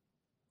like,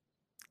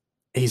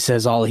 he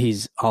says all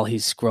he's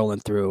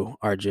scrolling through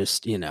are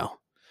just,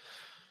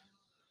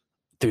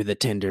 through the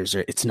Tinders,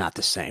 or it's not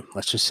the same.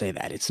 Let's just say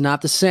that it's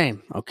not the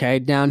same. Okay.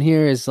 Down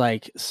here is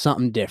like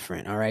something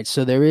different. All right.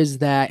 So there is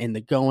that in the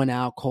going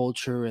out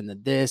culture and the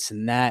this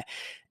and that.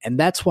 And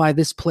that's why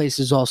this place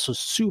is also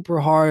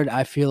super hard,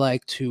 I feel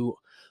like, to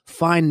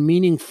find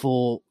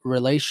meaningful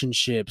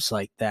relationships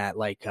like that,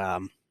 like,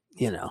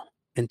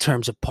 in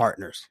terms of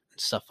partners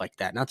and stuff like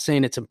that. Not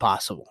saying it's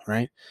impossible,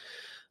 right?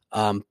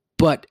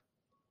 But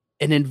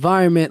an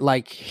environment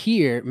like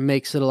here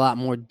makes it a lot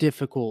more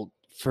difficult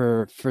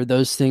for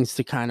those things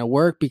to kind of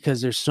work,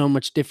 because there's so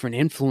much different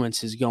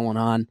influences going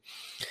on,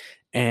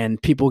 and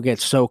people get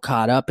so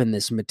caught up in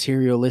this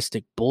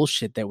materialistic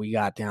bullshit that we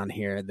got down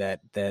here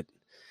that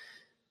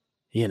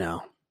you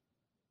know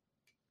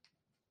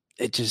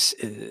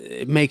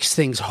it makes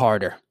things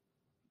harder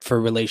for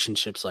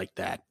relationships like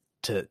that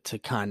to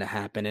kind of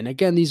happen. And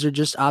again, these are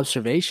just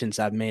observations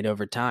I've made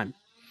over time.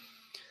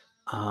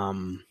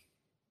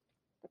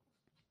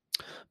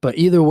 But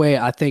either way,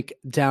 I think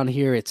down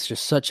here, it's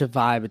just such a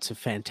vibe. It's a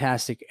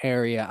fantastic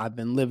area. I've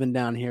been living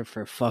down here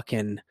for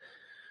fucking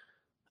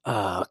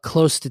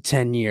close to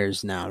 10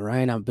 years now,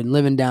 right? I've been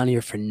living down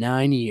here for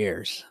 9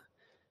 years.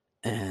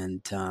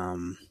 And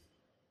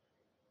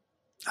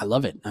I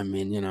love it. I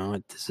mean,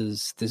 this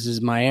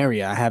is my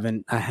area.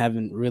 I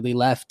haven't really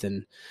left.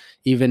 And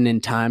even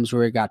in times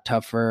where it got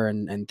tougher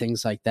and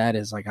things like that,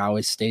 is like I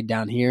always stayed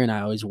down here and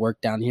I always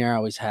worked down here. I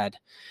always had,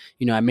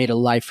 I made a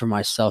life for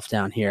myself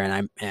down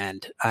here,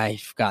 and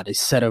I've got a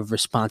set of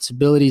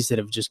responsibilities that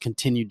have just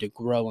continued to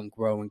grow and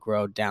grow and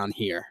grow down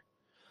here.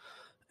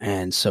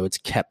 And so it's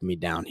kept me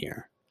down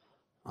here.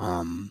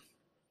 And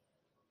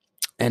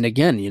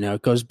again,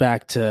 it goes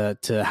back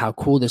to how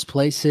cool this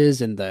place is,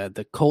 and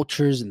the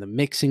cultures and the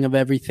mixing of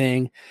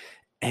everything,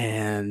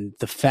 and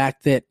the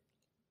fact that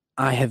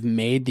I have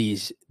made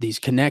these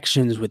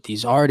connections with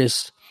these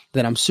artists,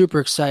 that I'm super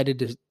excited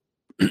to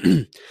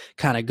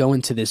kind of go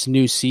into this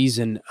new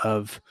season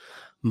of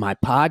my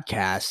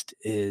podcast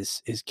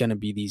is going to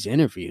be these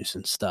interviews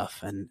and stuff.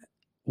 And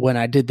when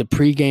I did the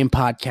pregame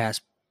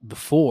podcast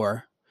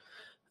before,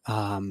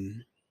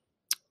 um,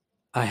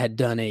 I had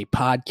done a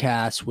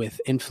podcast with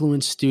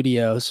Influence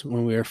Studios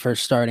when we were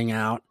first starting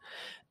out,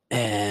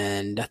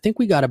 and I think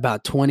we got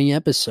about 20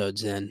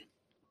 episodes in,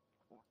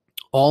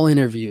 all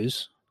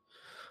interviews.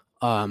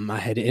 I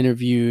had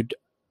interviewed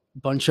a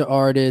bunch of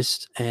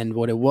artists, and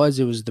what it was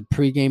the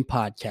pregame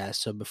podcast.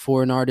 So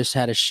before an artist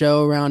had a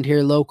show around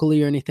here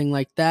locally or anything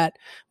like that,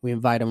 we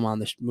invite them on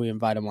the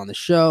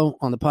show,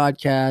 on the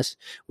podcast.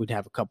 We'd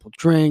have a couple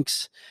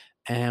drinks,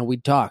 and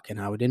we'd talk,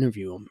 and I would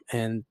interview them,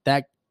 and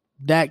that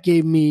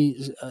gave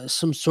me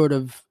some sort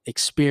of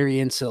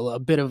experience, a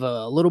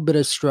little bit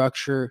of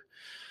structure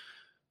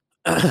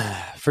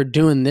for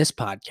doing this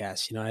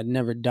podcast. I'd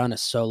never done a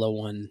solo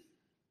one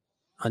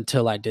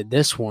until I did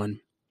this one.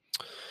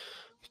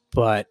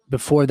 But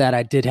before that,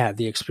 I did have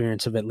the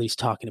experience of at least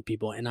talking to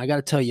people. And I got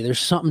to tell you, there's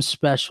something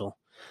special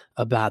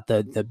about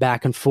the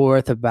back and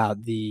forth,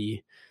 about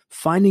the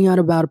finding out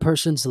about a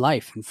person's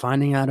life and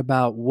finding out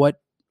about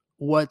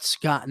what's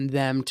gotten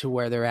them to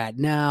where they're at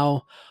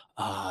now,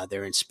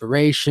 their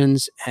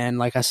inspirations. And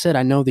like I said,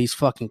 I know these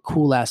fucking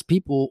cool ass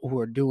people who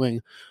are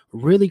doing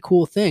really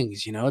cool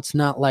things. It's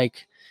not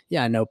like,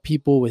 yeah, I know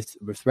people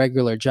with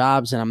regular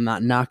jobs, and I'm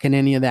not knocking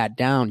any of that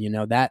down.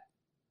 That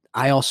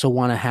I also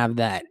want to have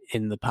that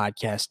in the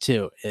podcast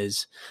too,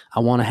 is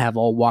I want to have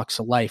all walks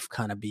of life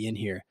kind of be in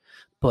here.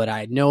 But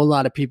I know a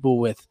lot of people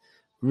with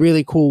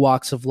really cool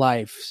walks of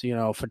life,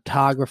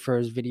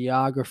 photographers,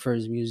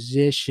 videographers,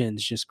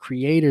 musicians, just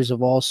creators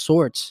of all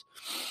sorts,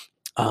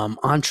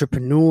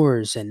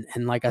 entrepreneurs. And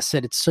like I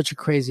said, it's such a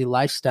crazy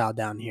lifestyle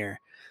down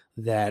here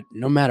that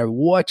no matter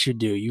what you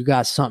do, you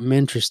got something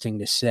interesting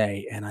to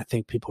say. And I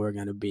think people are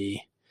going to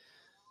be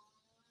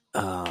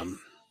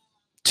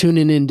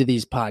tuning into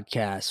these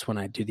podcasts when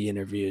I do the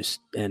interviews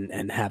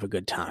and have a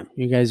good time.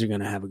 You guys are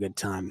going to have a good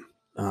time.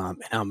 And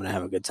I'm going to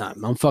have a good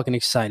time. I'm fucking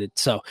excited.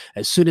 So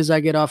as soon as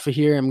I get off of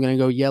here, I'm going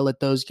to go yell at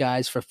those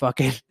guys for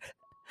fucking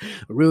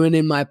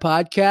ruining my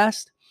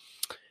podcast.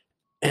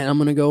 And I'm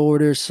going to go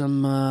order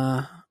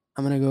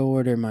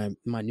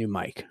my new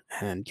mic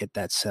and get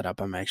that set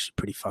up. I'm actually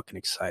pretty fucking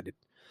excited.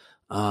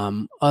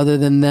 Other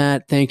than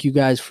that, thank you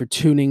guys for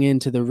tuning in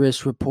to the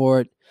Risk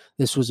Report.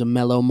 This was a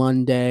Mellow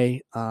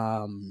Monday.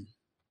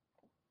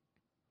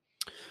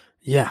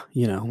 Yeah,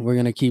 we're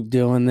going to keep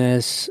doing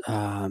this.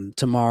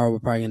 Tomorrow, we're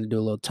probably going to do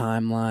a little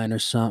timeline or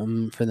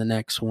something for the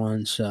next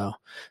one. So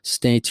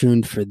stay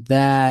tuned for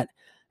that.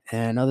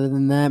 And other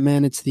than that,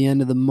 man, it's the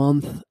end of the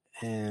month.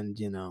 And,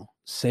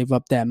 save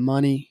up that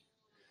money.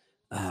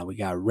 We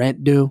got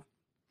rent due.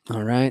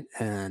 All right.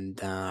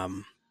 And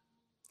I'm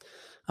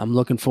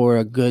looking for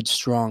a good,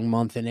 strong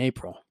month in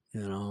April,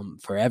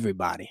 for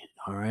everybody.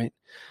 All right.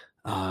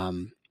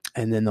 And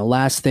then the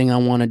last thing I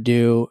want to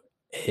do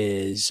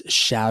is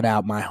shout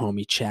out my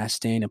homie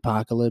Chastain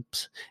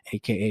Apocalypse,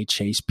 aka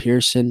Chase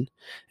Pearson,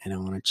 and I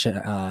want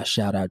to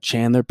shout out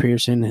Chandler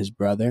Pearson, his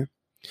brother.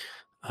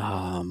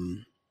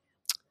 And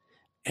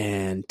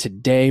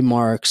today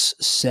marks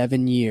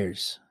 7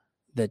 years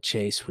that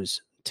Chase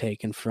was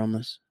taken from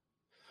us,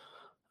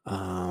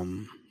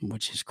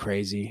 which is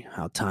crazy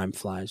how time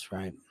flies,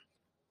 right?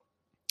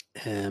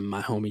 And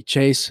my homie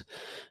Chase,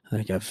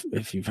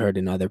 if you've heard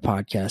in other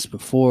podcasts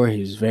before, he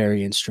was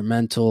very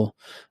instrumental.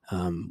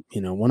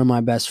 One of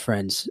my best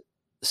friends,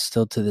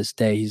 still to this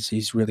day,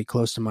 he's really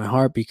close to my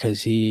heart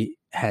because he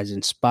has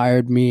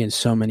inspired me in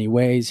so many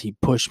ways. He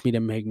pushed me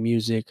to make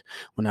music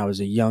when I was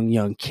a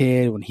young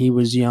kid, when he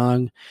was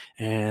young,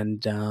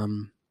 and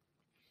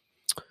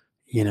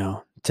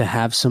to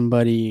have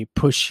somebody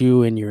push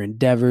you in your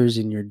endeavors,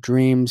 in your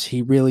dreams,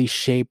 he really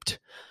shaped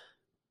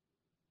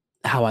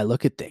how I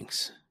look at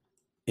things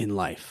in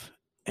life.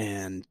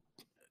 And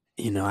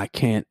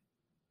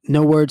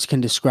no words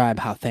can describe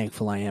how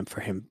thankful I am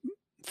for him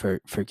for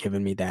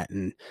giving me that.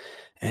 And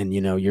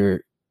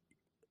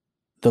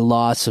the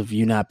loss of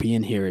you not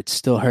being here, it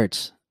still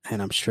hurts,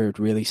 and I'm sure it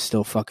really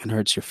still fucking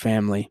hurts your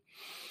family.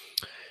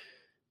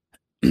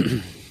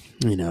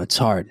 It's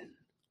hard,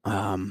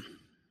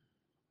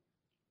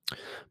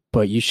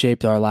 but you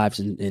shaped our lives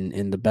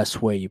in the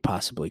best way you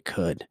possibly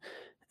could.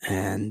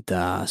 And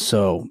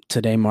so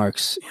today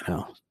marks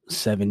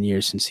 7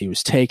 years since he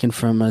was taken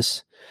from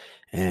us.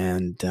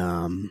 And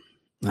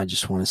I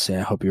just want to say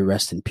I hope you're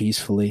resting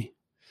peacefully.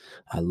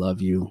 I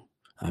love you.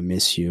 I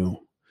miss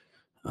you.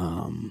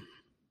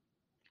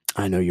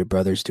 I know your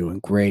brother's doing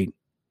great,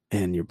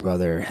 and your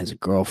brother has a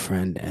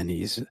girlfriend, and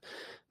he's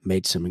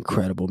made some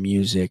incredible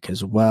music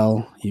as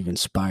well. You've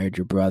inspired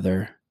your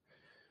brother,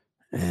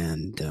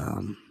 and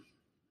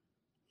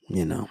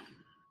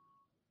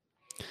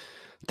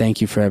thank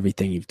you for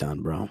everything you've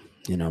done, bro.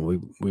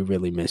 We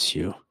really miss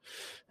you.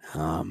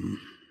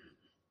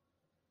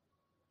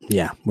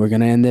 Yeah, we're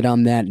going to end it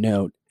on that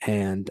note,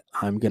 and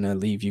I'm going to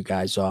leave you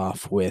guys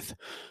off with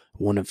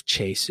one of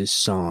Chase's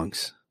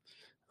songs,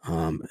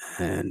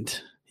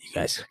 and you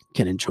guys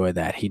can enjoy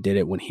that. He did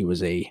it when he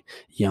was a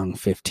young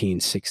 15,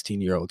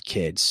 16-year-old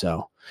kid,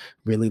 so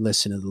really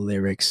listen to the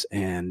lyrics,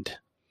 and,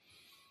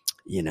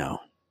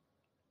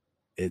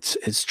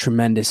 it's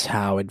tremendous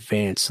how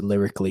advanced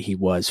lyrically he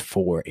was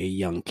for a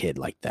young kid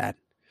like that.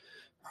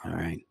 All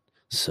right,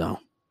 so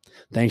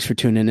thanks for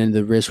tuning into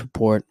the Risk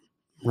Report.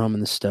 Roman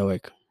the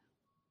Stoic.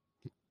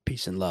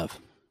 Peace and love.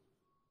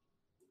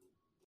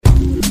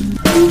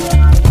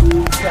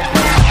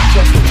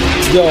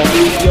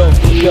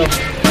 Yo.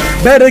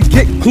 Better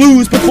get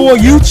clues before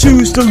you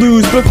choose to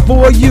lose.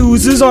 Before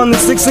users on the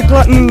 6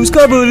 o'clock news,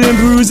 covered in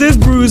bruises,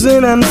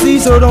 bruising MC,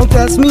 so don't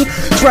test me.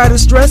 Try to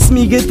stress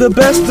me, get the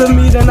best of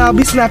me, then I'll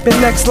be snapping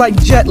next like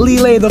Jet Li.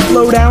 Lay the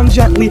flow down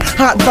gently,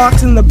 hot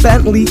box in the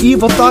Bentley.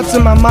 Evil thoughts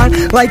in my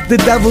mind like the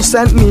devil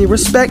sent me.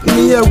 Respect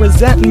me or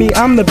resent me,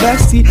 I'm the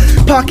bestie.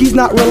 Pocky's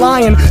not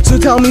relying, so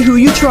tell me who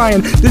you trying.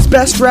 This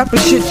best rapper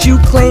shit you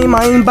claim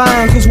I ain't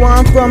buying, cause where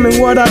I'm from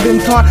and what I've been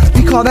taught,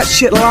 we call that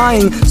shit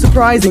lying.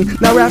 Surprising,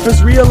 now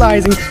rappers realizing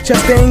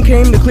Chastain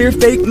came to clear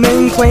fake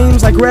name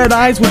claims like red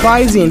eyes with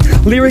Visine.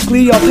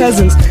 Lyrically, y'all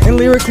peasants, and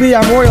lyrically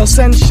I'm royal.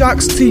 Send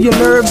shocks to your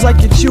nerves like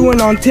you're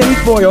chewing on tin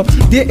foil.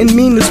 Didn't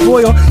mean to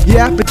spoil your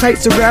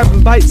appetites to grab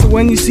and bite, so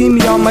when you see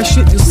me on my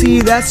shit, you'll see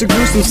that's a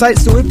gruesome sight.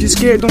 So if you're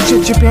scared, don't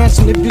shit your pants,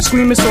 and if you're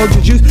screaming,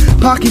 soldier juice.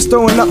 Pocky's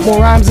throwing up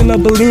more rhymes than a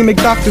bulimic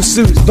Dr.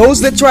 Seuss.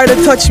 Those that try to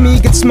touch me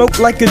get smoked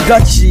like a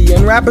Dutchie,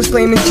 and rappers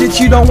claiming shit,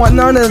 you don't want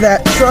none of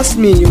that, trust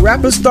me.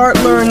 Rappers start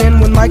learning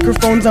when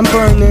microphones I'm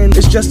burning.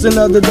 It's just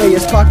another day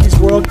as Pocky's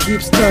world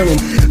keeps turning.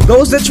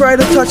 Those that try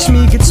to touch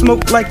me get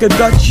smoked like a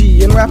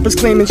Dutchie, and rappers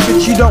claiming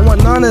shit, you don't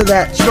want none of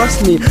that,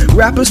 trust me.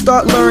 Rappers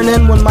start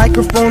learning when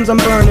microphones I'm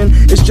burning.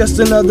 It's just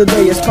another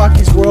day as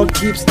Pocky's world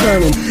keeps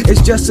turning.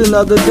 It's just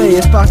another day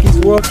as Pocky's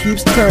world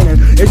keeps turning.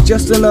 It's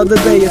just another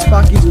day as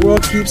Pocky's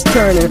world keeps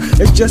turning.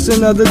 It's just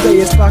another day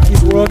as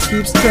Pocky's world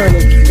keeps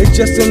turning. It's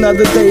just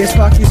another day as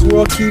Pocky's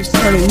world keeps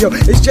turning. Yo,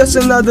 it's just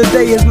another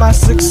day as my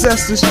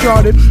success is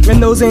charted,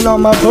 and those ain't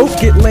on my boat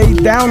get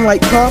laid down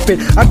like carpet.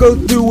 I go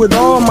through with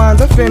all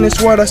minds, I finish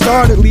what I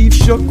started. Leave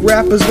shook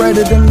rappers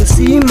redder than the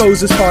sea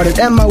Moses parted,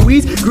 and my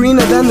weeds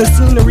greener than the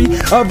scenery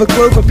of a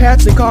clover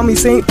patch. They call me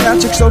St.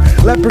 Patrick so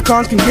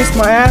leprechauns can kiss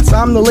my ass.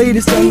 I'm the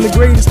latest and the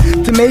greatest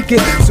to make it,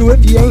 so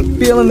if you ain't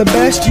feeling the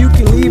best, you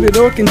can leave it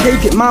or can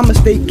take it. My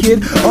mistake,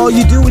 kid, all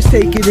you do is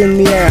take it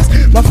in the ass.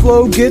 My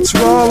flow gets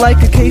raw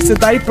like a case of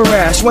diaper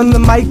rash. When the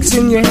mic's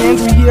in your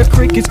hands, we hear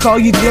crickets call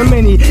you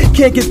Jiminy.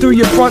 Can't get through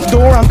your front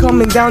door, I'm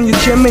coming down your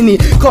chimney.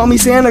 Call me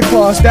Santa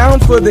Claus, down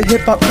for the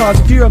hip-hop cause.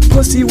 If you're a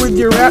pussy with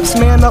your raps,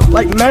 man up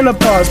like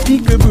menopause.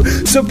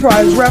 Peekaboo,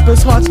 surprise,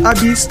 rappers' hearts I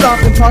be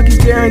stopping. Pocky's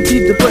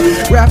guaranteed to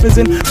put rappers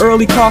in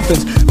early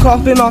coffins.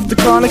 coughing off the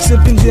chronic,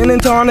 sipping gin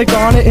and tonic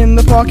on it in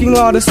the parking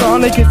lot of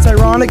Sonic. It's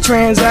ironic,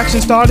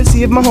 transaction started,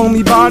 see if my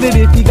homie bought it.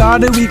 If he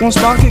got it, we gon'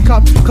 spark it.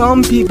 Cop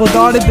come, people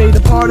dotted, they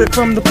departed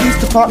from the police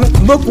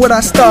department. Look what I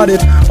started,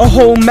 a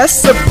whole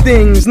mess of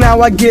things.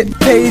 Now I get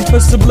paid for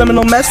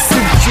subliminal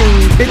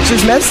messaging.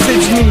 Bitches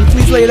message me,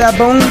 please lay that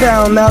bone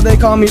down. Now they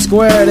call me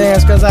Square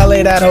Dance, cause I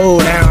lay that hoe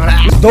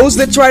down. Those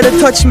that try to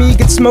touch me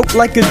get smoked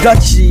like a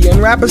Dutchie.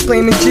 And rappers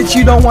claiming shit,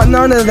 you don't want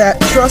none of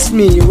that, trust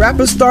me.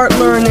 Rappers start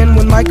learning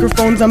when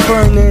microphones I'm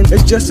burning.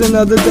 It's just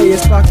another day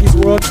as Pocky's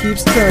world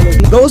keeps turning.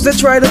 Those that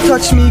try to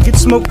touch me get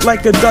smoked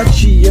like a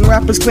Dutchie. And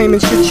rappers claiming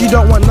shit, you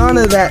don't want none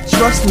of that,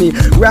 trust me.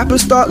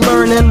 Rappers start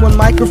learning when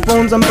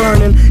microphones I'm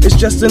burning. It's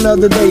just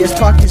another day as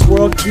Pocky's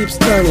world keeps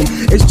turning.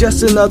 It's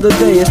just another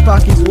day as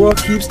Pocky's world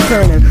keeps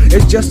turning.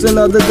 It's just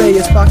another day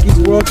as Pocky's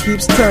world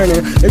keeps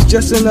turning. It's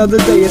just another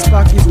day as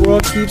Pocky's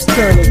world keeps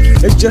turning.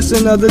 It's just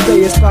another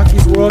day as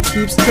Pocky's world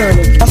keeps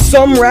turning.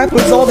 Some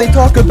rappers, all they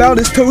talk about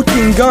is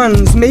toting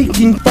guns,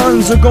 making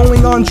funds, or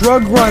going on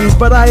drug runs.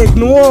 But I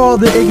ignore all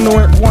the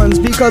ignorant ones,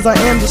 because I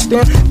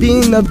understand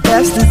being the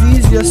best is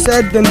easier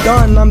said than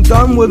done. I'm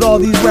done with all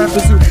these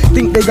rappers who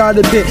think they got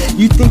a bit.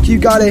 You think you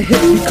got a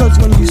hit because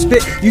when you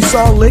spit, you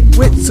saw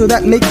liquid, so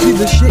that makes you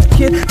the shit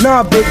kid?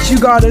 Nah, bitch, you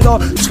got it all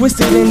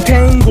twisted and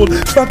tangled.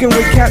 Fucking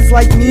with cats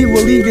like me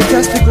will leave your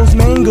testicles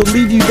mangled,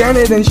 leave you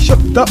dented and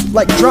shooked up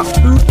like dropped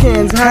food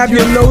cans. Have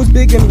your nose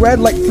big and red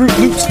like Fruit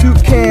Loops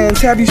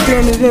toucans. Have you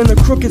stranded in a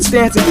crooked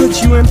stance and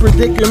put you in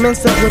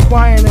predicaments that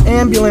require an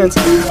ambulance.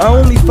 I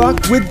only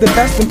fuck with the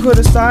best and put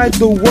aside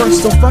the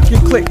worst. So fuck your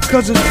clique,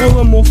 cause it's full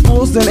of more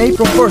fools than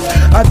April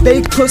 1st. I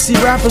bake pussy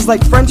rappers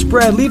like French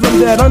bread, leave them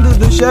dead under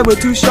the shed with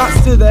 2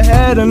 shots to the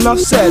head. Enough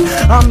said,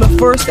 I'm the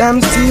first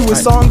MC with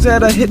songs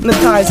that are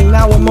hypnotizing.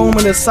 Now a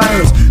moment of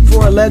silence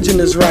for a legend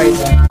is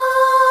rising.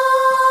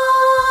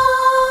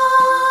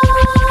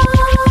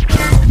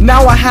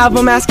 Now I have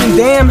them asking,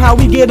 damn, how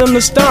we get them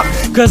to stop?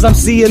 Cause I'm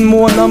seeing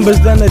more numbers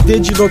than a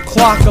digital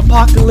clock.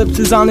 Apocalypse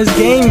is on his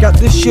game, got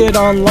this shit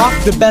on lock.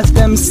 The best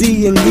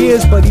MC in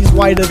years, but he's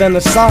whiter than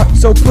a sock.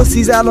 So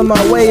pussy's out of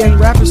my way and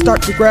rappers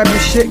start to grab your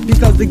shit,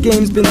 because the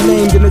game's been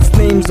named and its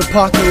name's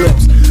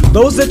Apocalypse.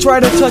 Those that try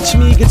to touch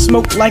me get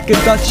smoked like a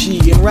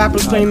Dutchie. And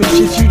rappers claiming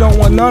shit, you don't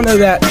want none of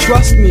that,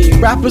 trust me.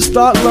 Rappers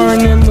start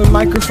learning when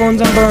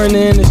microphones I'm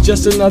burning. It's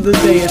just another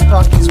day as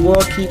Pocky's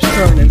world keeps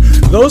turning.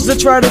 Those that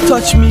try to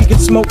touch me get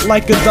smoked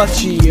like a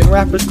Dutchie. And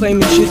rappers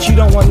claiming shit, you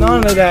don't want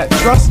none of that,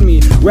 trust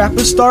me.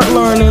 Rappers start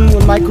learning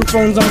when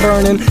microphones I'm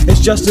burning. It's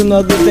just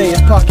another day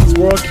as Pocky's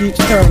world keeps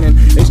turning.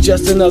 It's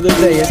just another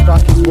day as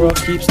Pocky's world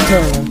keeps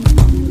turning.